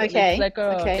 I go. okay. It's like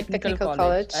a Okay, technical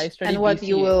college. I study And what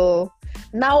you BCA. will?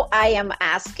 Now I am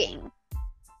asking.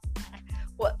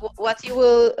 What you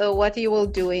will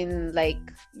do in like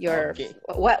your Okay.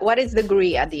 what is the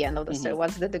degree at the end of the Mhm. story?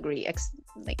 What's the degree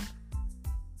like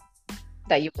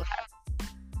that you will have?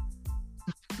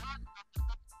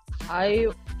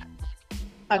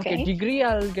 Okay. Degree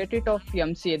I'll get it of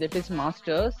MCA, that is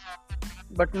masters.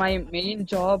 But my main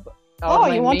job or Oh,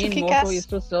 my you want to main kick motto ass? is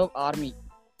to serve army.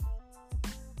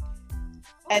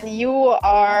 And you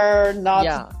are not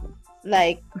Yeah.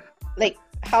 like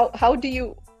how do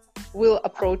you will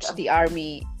approach the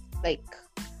army, like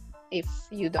if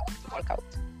you don't work out?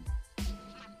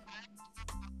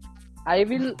 I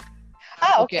will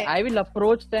Okay. I will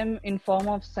approach them in form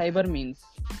of cyber means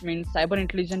cyber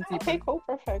intelligent people. Okay, cool,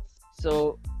 perfect.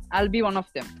 So I'll be one of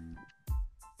them.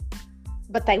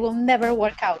 But I will never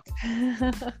work out.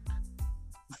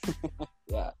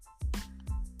 Yeah.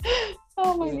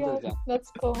 Oh my He's god, intelligent.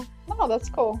 that's cool. No, that's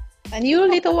cool. And you,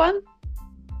 little one?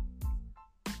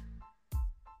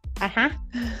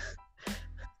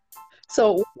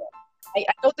 So I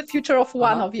know the future of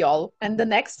one Uh-huh. of y'all, and the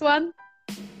next one.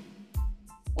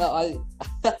 Well,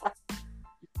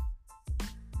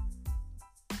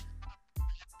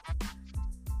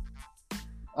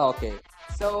 okay.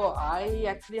 So I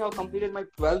actually have completed my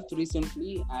 12th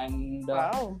recently, and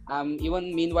Wow,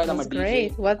 even meanwhile I'm a that's DJ.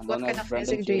 great. What I'm known kind as of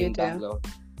Brendan music do J you in do? Bangalore.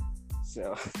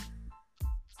 So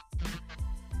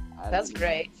That's and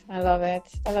great. I love it.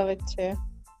 I love it too.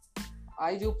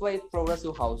 I do play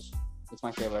progressive house. It's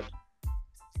my favorite.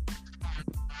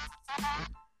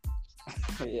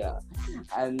 Yeah,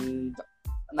 and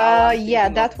now I'm Yeah,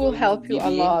 thinking that of will doing help you a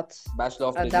BBA, lot. Bachelor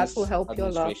of That Business will help you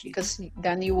a lot Administration. because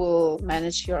then you will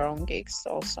manage your own gigs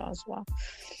also as well.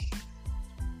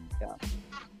 Yeah.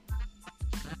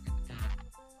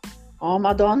 Oh,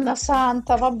 Madonna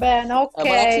Santa, va bene, okay.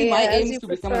 But actually, my as aim you is to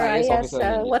become prefer an IS officer in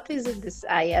IS, India. what is it, this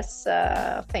IS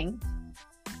thing?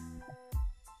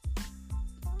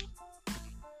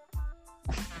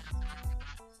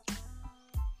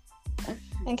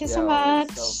 Thank you so much.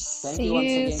 So thank See you once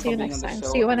you. again See for you being next on the time.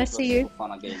 show. See you when and I it was see you. super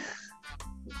fun again.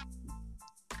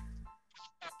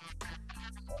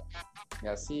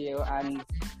 Yeah, see you. And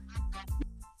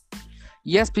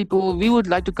yes, people, we would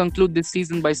like to conclude this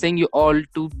season by saying you all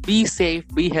to be safe,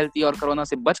 be healthy और corona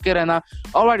से बच के रहना.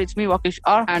 Alright, it's me Vakish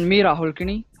R. And me, Rahul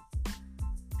Kini.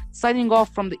 Signing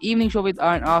off from the evening show with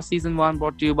R&R season 1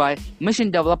 brought to you by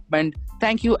Mission Development.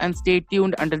 Thank you and stay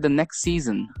tuned until the next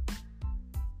season.